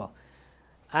masjids as well.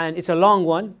 And it's a long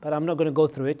one, but I'm not going to go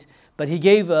through it. But he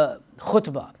gave a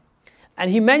khutbah.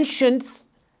 And he mentions,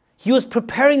 he was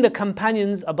preparing the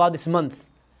companions about this month.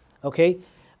 Okay?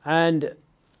 And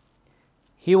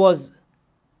he was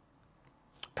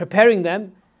preparing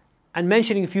them and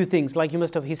mentioning a few things. Like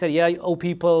he said, yeah, O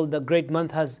people, the great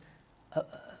month has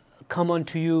come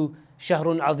unto you.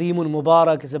 Shahrun Azimun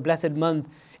Mubarak is a blessed month.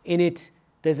 In it,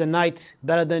 there's a night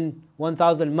better than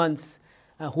 1,000 months.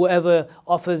 Whoever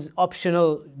offers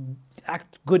optional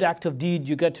good act of deed,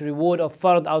 you get the reward of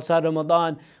fard outside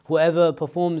Ramadan. Whoever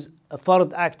performs a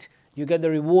fard act, you get the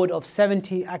reward of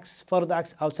 70 acts, fard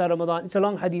acts outside Ramadan. It's a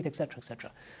long hadith, etc.,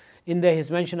 etc. In there,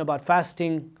 he's mentioned about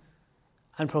fasting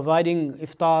and providing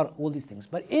iftar, all these things.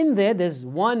 But in there, there's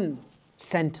one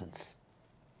sentence.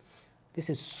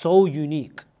 This is so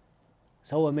unique,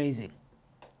 so amazing.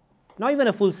 Not even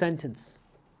a full sentence.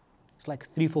 It's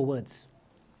like 3-4 words.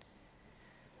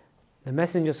 The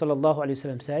Messenger sallallahu alaihi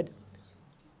wasallam said,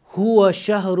 "Huwa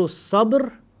shahru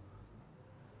sabr,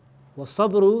 wa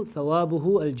sabru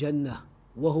thawabuhu al jannah,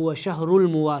 wa huwa shahrul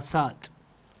muwasat."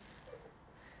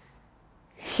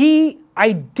 He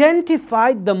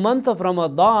identified the month of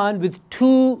Ramadan with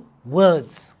 2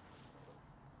 words.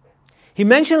 He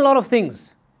mentioned a lot of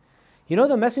things. You know,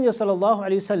 the Messenger sallallahu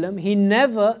alaihi wasallam, he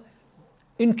never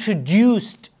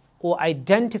introduced or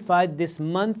identified this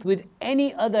month with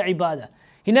any other ibadah.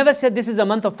 He never said this is a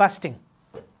month of fasting.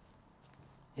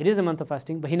 It is a month of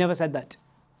fasting, but he never said that.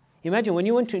 Imagine when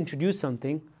you want to introduce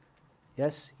something,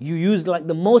 yes, you use like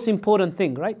the most important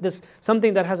thing, right? This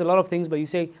something that has a lot of things, but you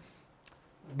say,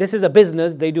 this is a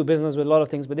business, they do business with a lot of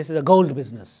things, but this is a gold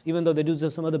business, even though they do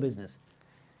some other business.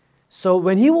 So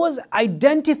when he was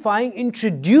identifying,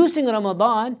 introducing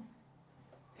Ramadan,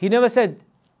 he never said,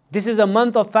 this is a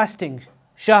month of fasting,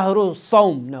 Shahru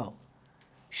Sawm, no.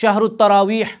 Shahru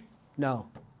Tarawih, No.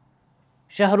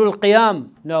 Shahrul Qiyam?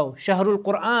 No. Shahrul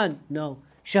Quran? No.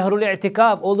 Shahrul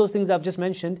I'tikaf? All those things I've just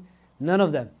mentioned, none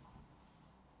of them.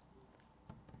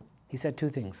 He said two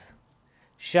things.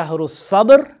 Shahrul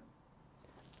Sabr,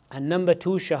 and number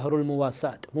two, Shahrul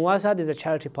Muwasat. Muwasat is a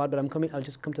charity part, but I'll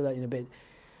just come to that in a bit.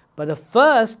 But the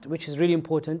first, which is really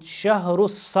important, Shahrul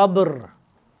Sabr.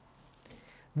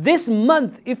 This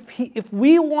month, if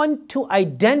we want to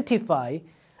identify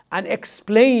and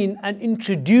explain and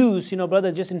introduce,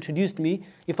 brother just introduced me.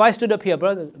 If I stood up here,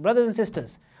 brothers and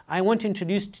sisters, I want to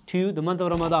introduce to you the month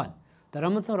of Ramadan. The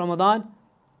month of Ramadan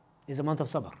is a month of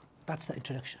Sabr. That's the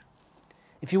introduction.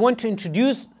 If you want to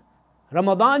introduce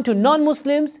Ramadan to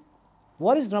non-Muslims,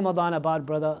 what is Ramadan about,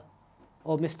 brother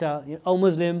or Mr. or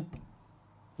Muslim?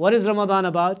 What is Ramadan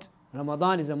about?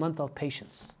 Ramadan is a month of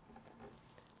patience.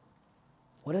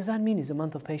 What does that mean? It's a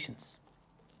month of patience.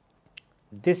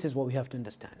 This is what we have to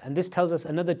understand. And this tells us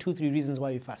another 2-3 reasons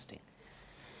why we're fasting.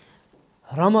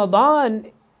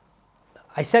 Ramadan,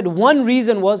 I said one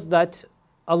reason was that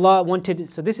Allah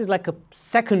wanted, so this is like a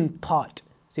second part.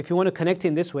 So if you want to connect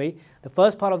in this way, the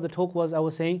first part of the talk was, I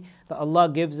was saying that Allah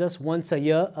gives us once a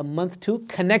year, a month to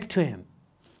connect to Him.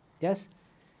 Yes?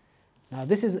 Now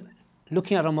this is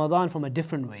looking at Ramadan from a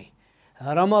different way.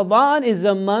 Ramadan is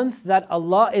a month that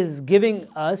Allah is giving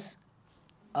us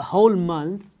a whole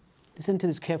month. Listen to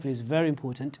this carefully, it's very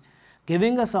important.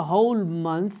 Giving us a whole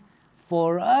month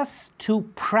for us to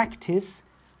practice,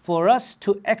 for us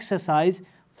to exercise,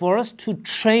 for us to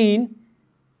train,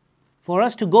 for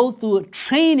us to go through a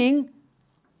training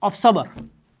of sabr.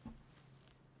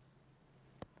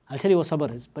 I'll tell you what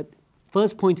sabr is, but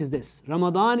first point is this.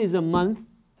 Ramadan is a month.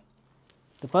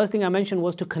 The first thing I mentioned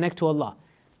was to connect to Allah.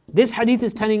 This hadith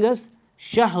is telling us,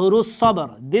 Shahrus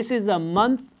Sabr. This is a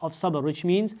month of sabr, which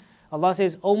means Allah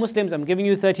says, "O Muslims, I'm giving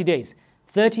you 30 days.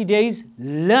 30 days,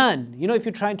 learn." If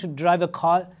you're trying to drive a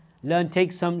car, learn,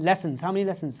 take some lessons. How many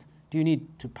lessons do you need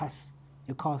to pass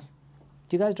your cars?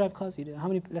 Do you guys drive cars? How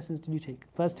many lessons did you take?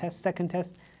 First test, second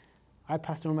test? I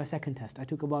passed on my second test. I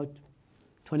took about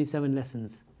 27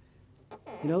 lessons.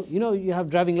 You have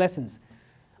driving lessons.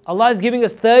 Allah is giving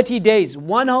us 30 days,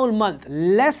 one whole month.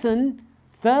 Lesson,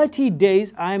 30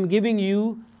 days, I am giving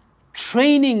you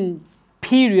training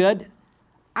period.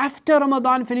 After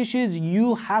Ramadan finishes,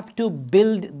 you have to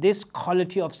build this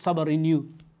quality of sabr in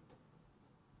you.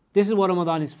 This is what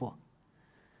Ramadan is for.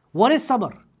 What is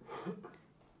sabr?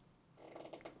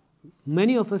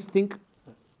 Many of us think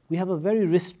we have a very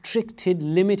restricted,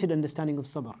 limited understanding of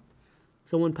sabr.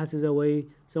 Someone passes away,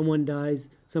 someone dies,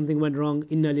 something went wrong,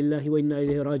 inna lillahi wa inna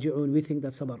ilayhi raji'un. We think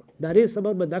that's sabr. That is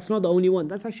sabr, but that's not the only one.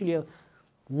 That's actually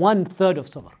 1/3 of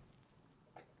sabr.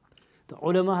 The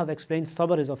ulama have explained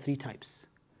sabr is of 3 types.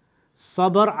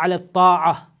 Sabr ala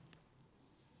ta'ah.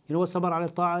 You know what sabr ala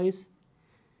ta'ah is?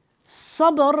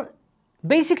 Sabr,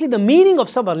 basically the meaning of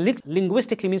sabr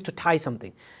linguistically means to tie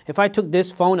something. If I took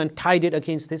this phone and tied it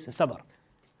against this, sabr.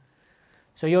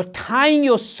 So you're tying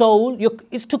your soul,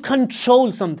 is to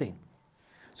control something.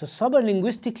 So sabr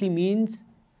linguistically means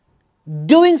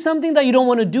doing something that you don't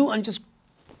want to do and just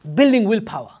building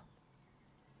willpower.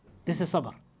 This is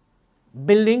sabr.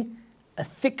 Building a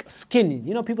thick skin.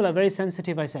 People are very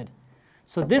sensitive, I said.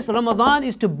 So this Ramadan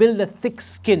is to build a thick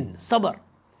skin, sabr.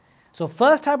 So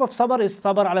first type of sabr is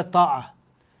sabr ala ta'ah,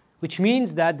 which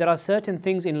means that there are certain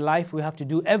things in life we have to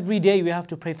do. Every day we have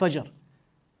to pray Fajr.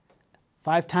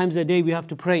 5 times a day we have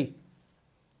to pray.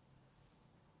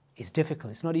 It's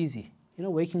difficult, it's not easy.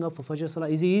 Waking up for Fajr Salah,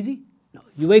 is it easy? No.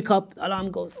 You wake up,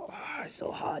 alarm goes, it's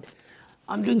so hard.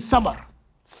 I'm doing sabr.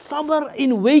 Sabr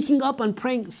in waking up and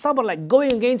praying, sabr like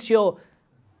going against your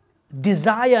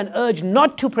desire and urge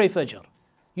not to pray Fajr.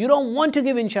 You don't want to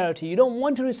give in charity, you don't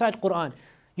want to recite Quran,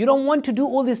 you don't want to do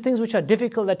all these things which are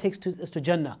difficult that takes us to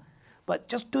Jannah. But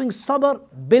just doing sabr,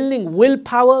 building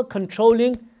willpower,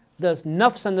 controlling the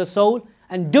nafs and the soul,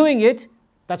 and doing it,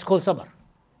 that's called sabr.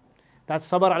 That's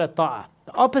sabr ala ta'ah.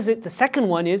 The opposite, the second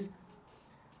one is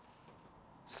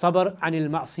sabr anil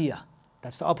ma'siyah.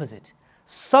 That's the opposite.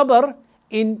 Sabr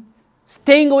in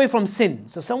staying away from sin.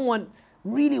 So someone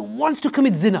really wants to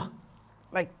commit zina.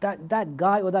 Like that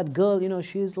guy or that girl,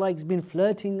 she's like been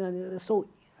flirting, and so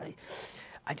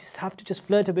I just have to just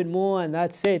flirt a bit more and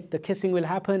that's it. The kissing will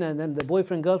happen, and then the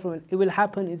boyfriend, girlfriend, it will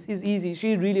happen. It's easy.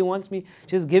 She really wants me.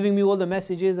 She's giving me all the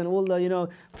messages and all the,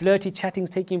 flirty chattings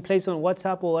taking place on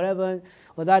WhatsApp or whatever.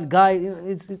 Or that guy,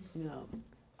 it's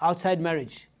outside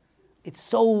marriage. It's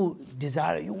so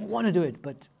desirable. You want to do it,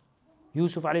 but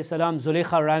Yusuf alayhi salam,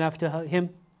 Zulaykha ran after him.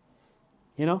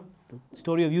 The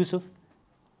story of Yusuf.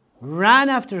 Ran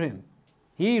after him.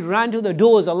 He ran to the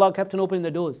doors. Allah kept on opening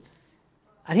the doors.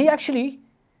 And he actually,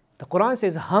 The Quran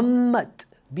says, hammat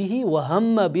bihi wa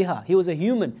hamma biha. He was a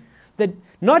human. That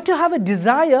not to have a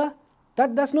desire,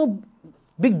 that's no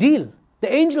big deal.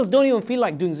 The angels don't even feel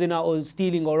like doing zina or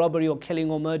stealing or robbery or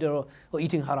killing or murder or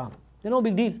eating haram. They're no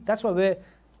big deal. That's why we're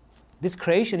this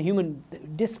creation, human,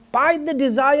 despite the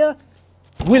desire,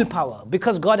 willpower.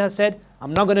 Because God has said,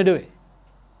 I'm not going to do it.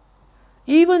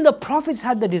 Even the prophets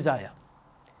had the desire.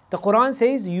 The Quran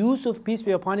says, Yusuf, peace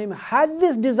be upon him, had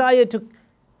this desire to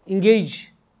engage.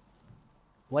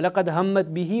 وَلَقَدْ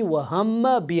هَمَّتْ بِهِ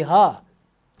وَهَمَّ بِهَا.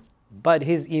 But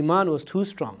his iman was too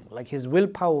strong. Like his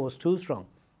willpower was too strong.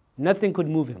 Nothing could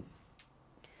move him.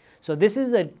 So this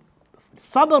is a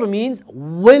sabr means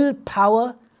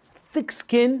willpower, thick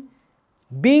skin,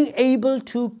 being able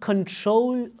to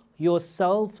control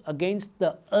yourself against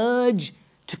the urge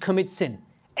to commit sin.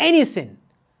 Any sin.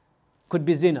 Could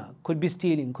be zina, could be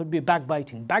stealing, could be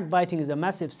backbiting. Backbiting is a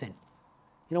massive sin.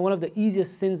 You know, one of the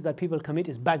easiest sins that people commit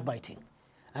is backbiting.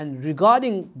 And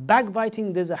regarding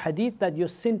backbiting, there's a hadith that your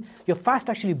fast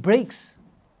actually breaks.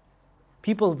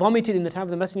 People vomited in the time of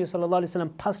the Messenger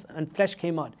ﷺ, pus and flesh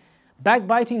came out.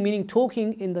 Backbiting meaning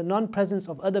talking in the non-presence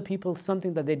of other people,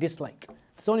 something that they dislike.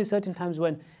 There's only certain times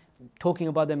when talking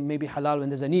about them may be halal when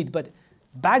there's a need, but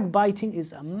backbiting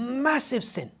is a massive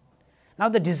sin. Now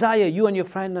the desire, you and your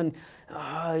friend, and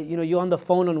you're on the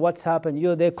phone on WhatsApp and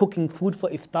you're there cooking food for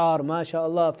iftar,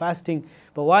 mashallah, fasting,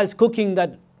 but whilst cooking,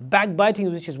 that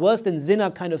backbiting, which is worse than zina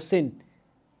kind of sin.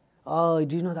 Oh,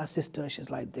 do you know that sister?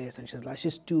 She's like this, and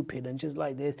she's stupid, and she's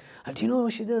like this. And do you know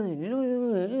what she does?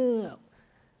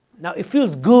 Now it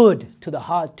feels good to the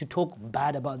heart to talk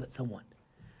bad about someone,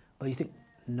 but you think,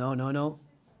 no.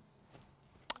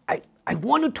 I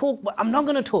want to talk, but I'm not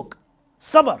going to talk.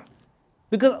 Sabr.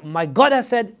 Because my God has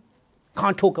said,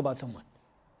 can't talk about someone.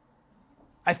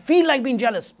 I feel like being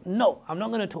jealous. No, I'm not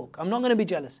going to talk. I'm not going to be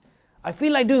jealous. I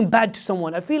feel like doing bad to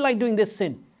someone. I feel like doing this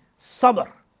sin. Sabr.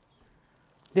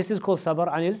 This is called sabr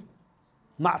anil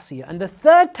ma'siyah. And the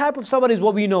third type of sabr is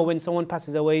what we know when someone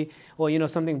passes away, or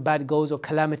something bad goes, or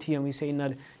calamity, and we say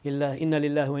inna lillahi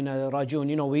wa inna ilaihi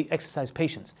raji'un. We exercise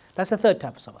patience. That's the third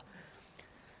type of sabr.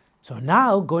 So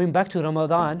now going back to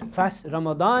Ramadan,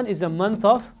 Ramadan is a month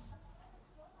of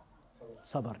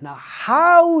sabr. Now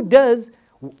how is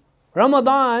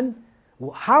Ramadan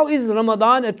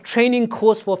a training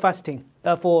course for fasting?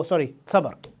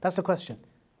 Sabr. That's the question.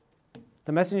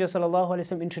 The Messenger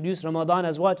ﷺ introduced Ramadan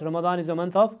as what? Ramadan is a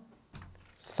month of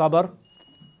sabr.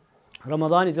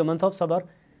 Ramadan is a month of sabr.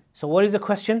 So what is the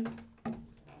question?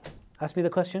 Ask me the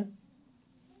question.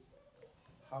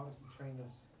 How does it train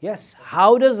us? Yes,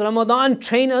 how does Ramadan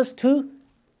train us to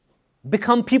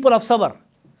become people of sabr?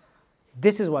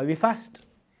 This is why we fast.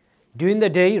 During the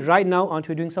day, right now, aren't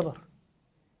we doing sabr?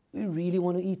 We really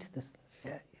want to eat this.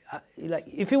 Like,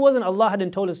 if it wasn't Allah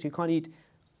hadn't told us you can't eat,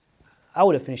 I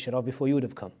would have finished it off before you would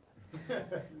have come.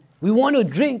 We want to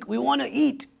drink, we want to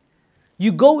eat.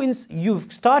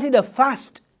 You've started a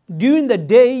fast. During the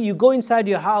day, you go inside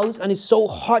your house and it's so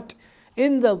hot.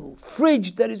 In the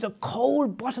fridge, there is a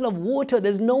cold bottle of water.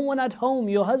 There's no one at home.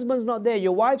 Your husband's not there.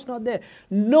 Your wife's not there.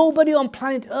 Nobody on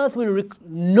planet Earth will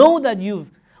know that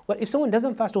well, if someone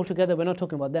doesn't fast altogether, we're not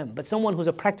talking about them. But someone who's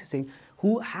practicing,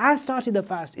 who has started the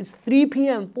fast, it's 3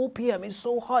 p.m., 4 p.m., it's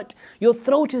so hot. Your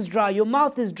throat is dry, your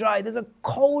mouth is dry. There's a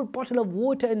cold bottle of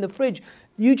water in the fridge.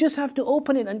 You just have to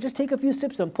open it and just take a few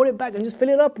sips and put it back and just fill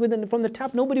it up from the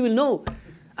tap. Nobody will know.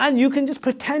 And you can just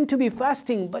pretend to be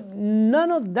fasting, but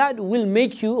none of that will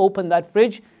make you open that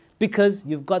fridge because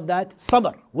you've got that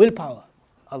sabr, willpower.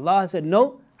 Allah said,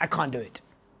 no, I can't do it.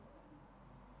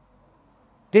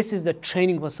 This is the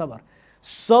training for sabr.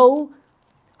 So,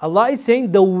 Allah is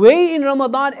saying the way in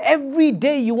Ramadan, every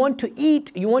day you want to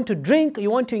eat, you want to drink, you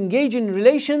want to engage in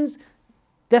relations,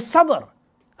 there's sabr.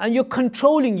 And you're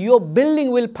controlling, you're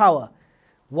building willpower.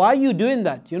 Why are you doing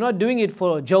that? You're not doing it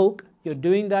for a joke. You're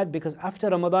doing that because after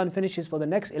Ramadan finishes, for the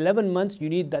next 11 months, you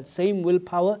need that same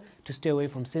willpower to stay away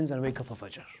from sins and wake up for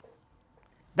Fajr.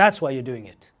 That's why you're doing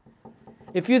it.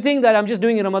 If you think that I'm just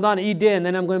doing it in Ramadan each day and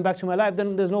then I'm going back to my life,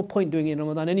 then there's no point doing it in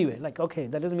Ramadan anyway. Like, okay,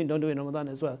 that doesn't mean don't do it in Ramadan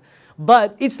as well.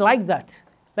 But it's like that.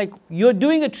 Like, you're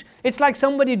doing it, it's like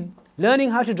somebody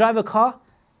learning how to drive a car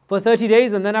for 30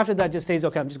 days and then after that just says,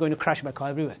 okay, I'm just going to crash my car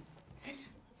everywhere.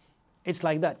 It's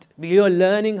like that. You're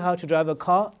learning how to drive a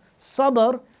car.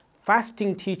 Sabr,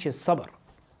 fasting teaches sabr.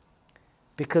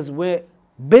 Because we're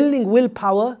building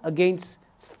willpower against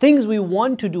things we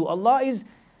want to do. Allah is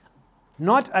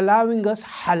not allowing us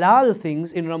halal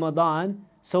things in Ramadan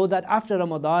so that after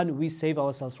Ramadan we save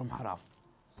ourselves from haram.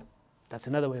 That's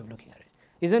another way of looking at it.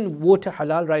 Isn't water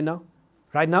halal right now?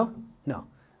 Right now? No.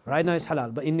 Right now it's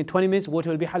halal. But in 20 minutes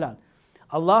water will be halal.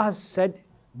 Allah has said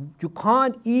You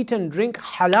can't eat and drink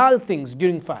halal things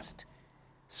during fast.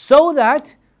 So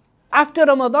that after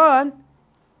Ramadan,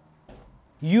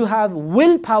 you have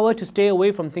willpower to stay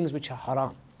away from things which are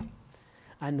haram.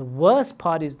 And the worst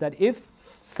part is that if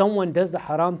someone does the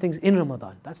haram things in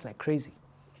Ramadan, that's like crazy.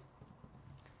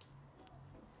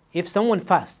 If someone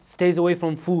fasts, stays away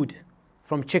from food,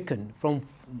 from chicken, from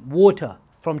water,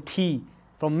 from tea,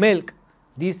 from milk,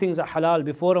 these things are halal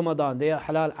before Ramadan, they are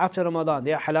halal after Ramadan,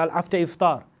 they are halal after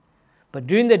iftar. But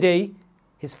during the day,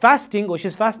 he's fasting or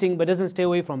she's fasting but doesn't stay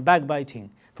away from backbiting,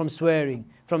 from swearing,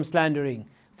 from slandering,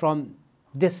 from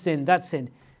this sin, that sin.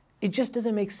 It just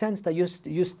doesn't make sense that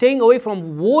you're staying away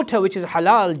from water which is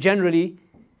halal generally,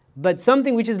 but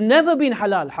something which has never been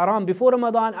halal, haram before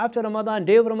Ramadan, after Ramadan,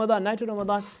 day of Ramadan, night of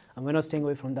Ramadan, and we're not staying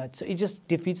away from that. So it just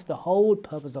defeats the whole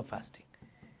purpose of fasting.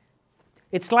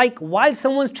 It's like while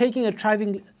someone's taking a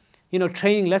driving,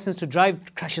 training lessons to drive,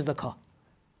 crashes the car.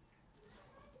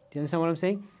 Do you understand what I'm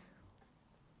saying?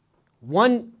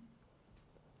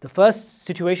 The first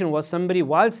situation was somebody,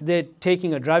 whilst they're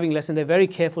taking a driving lesson, they're very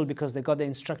careful because they got the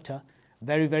instructor,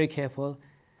 very, very careful.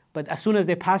 But as soon as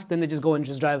they pass, then they just go and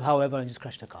just drive however and just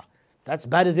crash the car. That's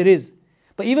bad as it is.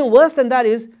 But even worse than that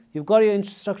is, you've got your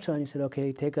instructor and you said,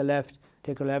 okay, take a left,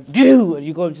 and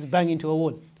you go and just bang into a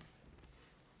wall.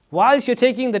 Whilst you're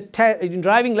taking the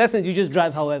driving lessons, you just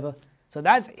drive however. So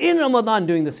that's in Ramadan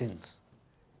doing the sins.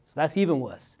 So that's even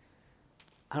worse.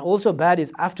 And also bad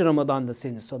is after Ramadan the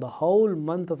sins. So the whole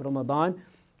month of Ramadan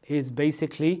is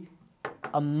basically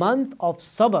a month of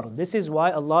sabr. This is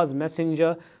why Allah's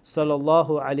Messenger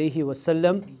sallallahu alaihi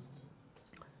wasallam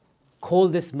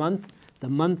called this month the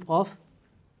month of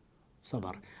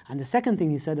sabr. And the second thing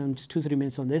he said, and just 2-3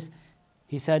 minutes on this,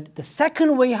 he said the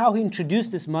second way how he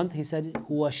introduced this month, he said,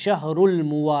 huwa shahrul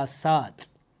muwasat.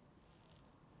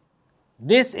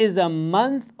 This is a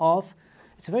month of,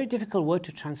 it's a very difficult word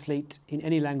to translate in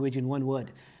any language in one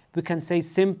word. We can say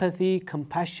sympathy,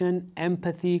 compassion,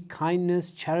 empathy,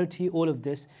 kindness, charity, all of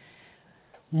this.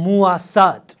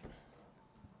 Muwasat.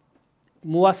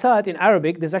 Muwasat in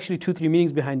Arabic, there's actually 2-3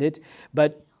 meanings behind it,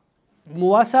 but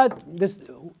muwasat, this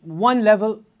one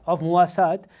level of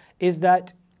muwasat is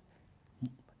that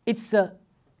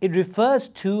it refers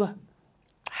to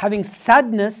having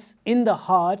sadness in the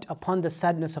heart upon the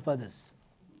sadness of others.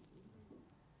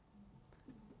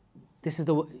 This is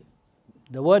the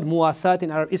word muwasat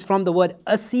in Arabic is from the word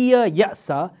asiya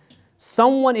ya'sa.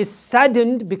 Someone is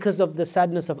saddened because of the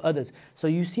sadness of others. So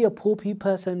you see a poor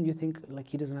person, you think like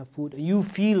he doesn't have food, you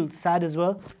feel sad as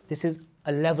well. This is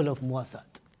a level of muwasat.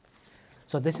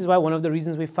 So this is why one of the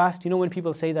reasons we fast, when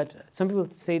people say that, some people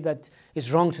say that it's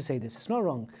wrong to say this. It's not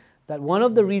wrong. That one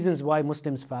of the reasons why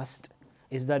Muslims fast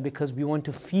is that because we want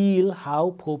to feel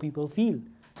how poor people feel.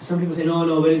 So some people say,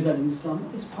 no, where is that in Islam?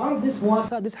 It's part of this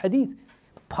muwasat, this hadith.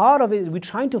 Part of it is we're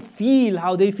trying to feel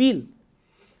how they feel.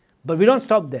 But we don't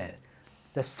stop there.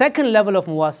 The second level of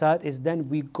muwasat is then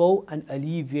we go and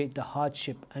alleviate the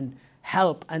hardship and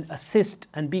help and assist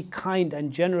and be kind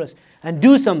and generous and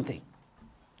do something.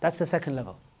 That's the second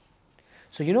level.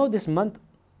 So this month,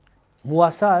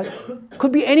 muwasat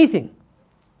could be anything.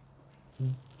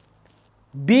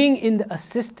 Being in the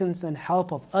assistance and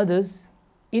help of others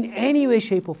in any way,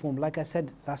 shape or form. Like I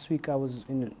said last week, I was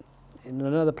in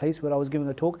another place where I was giving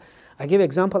a talk. I gave an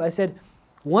example. I said,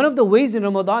 one of the ways in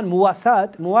Ramadan,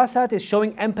 muwasat is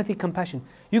showing empathy, compassion.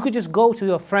 You could just go to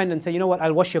your friend and say, you know what,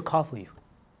 I'll wash your car for you.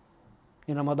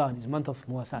 In Ramadan, it's a month of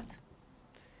muwasat.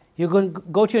 You're going to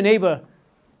go to your neighbor,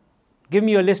 give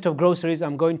me your list of groceries.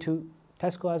 I'm going to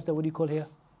Tesco, Asda, what do you call here?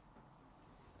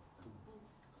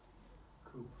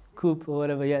 Coop or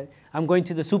whatever, yeah. I'm going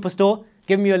to the superstore,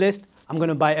 give me your list. I'm going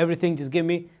to buy everything, just give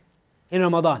me. In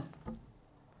Ramadan.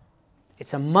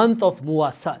 It's a month of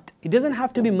muwasat. It doesn't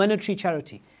have to be monetary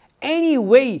charity. Any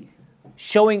way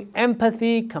showing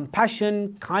empathy,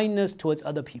 compassion, kindness towards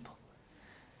other people.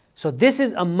 So this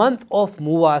is a month of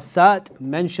muwasat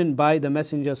mentioned by the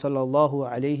Messenger sallallahu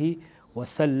alaihi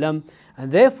wasallam,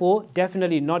 and therefore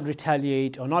definitely not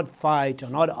retaliate or not fight or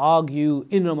not argue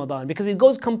in Ramadan, because it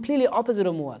goes completely opposite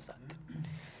of muwasat.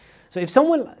 So if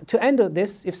someone, to end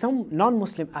this, if some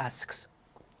non-Muslim asks,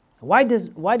 why does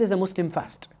a Muslim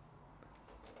fast?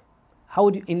 How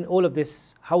would you, in all of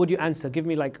this, how would you answer? Give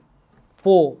me like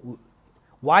 4.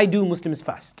 Why do Muslims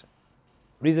fast?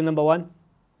 Reason number 1?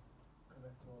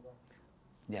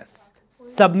 Yes.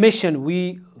 Submission.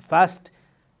 We fast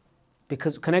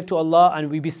because connect to Allah and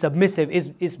we be submissive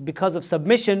is because of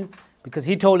submission, because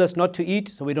He told us not to eat,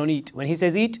 so we don't eat. When He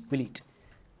says eat, we'll eat.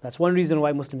 That's one reason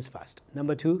why Muslims fast.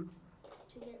 Number 2?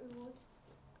 To get reward.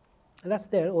 And that's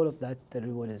there, all of that, the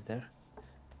reward is there.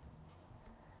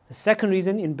 The second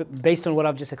reason, based on what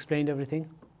I've just explained everything.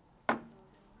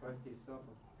 Practice sabr.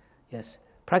 Yes,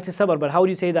 practice sabr. But how do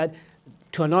you say that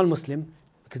to a non-Muslim?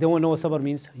 Because they won't know what sabr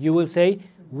means. You will say,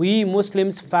 we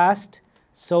Muslims fast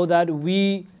so that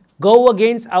we go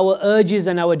against our urges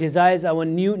and our desires, our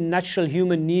new natural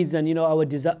human needs, and our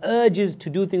urges to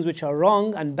do things which are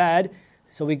wrong and bad.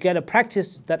 So we get a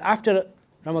practice that after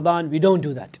Ramadan we don't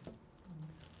do that.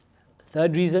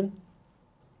 Third reason.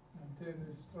 Maintain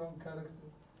a strong character.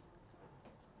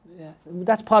 Yeah,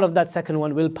 that's part of that second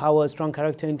one: willpower, strong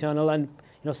character, internal, and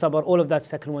sabr. All of that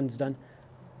second one is done.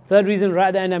 Third reason, right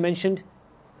at the end I mentioned.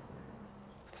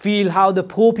 Feel how the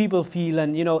poor people feel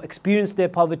and experience their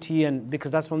poverty, and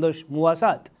because that's from the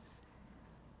muwasat.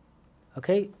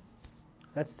 Okay,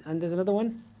 and there's another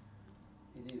one.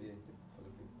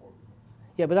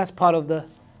 Yeah, but that's part of the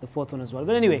fourth one as well.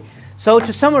 But anyway, so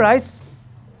to summarize,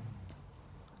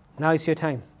 now it's your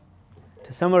time.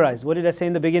 To summarize, what did I say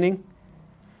in the beginning?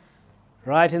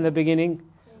 Right in the beginning.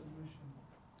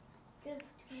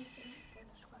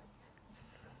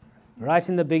 Right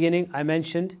in the beginning, I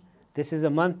mentioned. This is a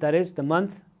month that is the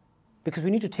month, because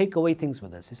we need to take away things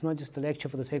with us. It's not just a lecture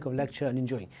for the sake of lecture and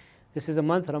enjoying. This is a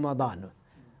month, Ramadan.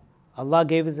 Allah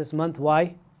gave us this month,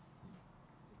 why?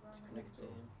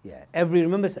 Yeah,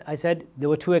 remember I said there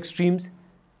were two extremes.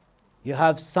 You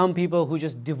have some people who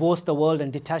just divorce the world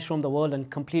and detach from the world and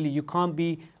completely, you can't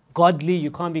be godly,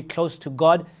 you can't be close to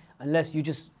God unless you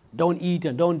just don't eat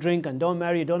and don't drink and don't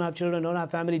marry, don't have children, don't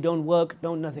have family, don't work,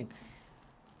 don't nothing.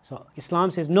 So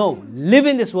Islam says, no, live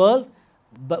in this world,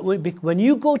 but when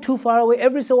you go too far away,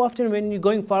 every so often when you're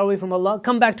going far away from Allah,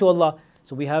 come back to Allah.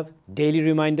 So we have daily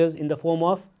reminders in the form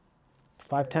of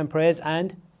 5-time prayers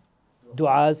and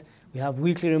du'as. We have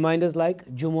weekly reminders like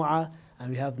Jumu'ah, and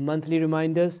we have monthly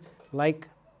reminders like,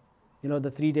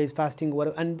 the 3 days fasting,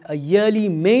 whatever. And a yearly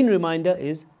main reminder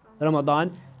is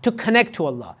Ramadan to connect to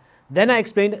Allah. Then I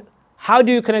explained, how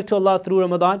do you connect to Allah through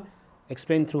Ramadan?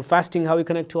 Explained through fasting how we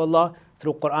connect to Allah,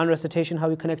 through Quran recitation how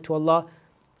we connect to Allah,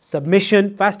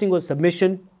 submission, fasting was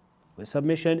submission,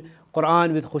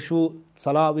 Quran with khushu',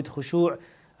 salah with khushu',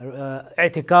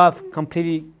 i'tikaf,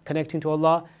 completely connecting to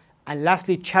Allah, and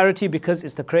lastly charity, because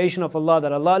it's the creation of Allah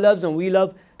that Allah loves and we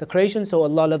love the creation, so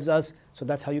Allah loves us, so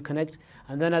that's how you connect.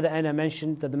 And then at the end I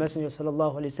mentioned that the Messenger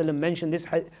ﷺ mentioned this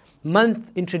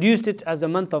month, introduced it as a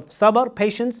month of sabr,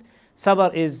 patience.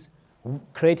 Sabr is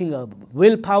creating a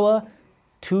willpower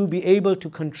to be able to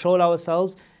control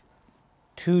ourselves,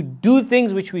 to do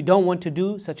things which we don't want to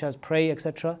do, such as pray,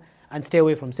 etc., and stay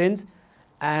away from sins.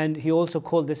 And he also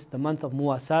called this the month of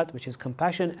muwasat, which is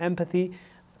compassion, empathy,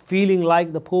 feeling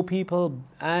like the poor people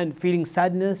and feeling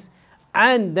sadness,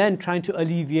 and then trying to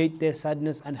alleviate their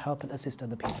sadness and help and assist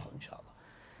other people, inshallah.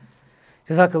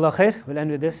 Jazakallah khair. We'll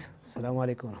end with this. Assalamu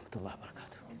alaikum wa rahmatullahi wa barakatuh.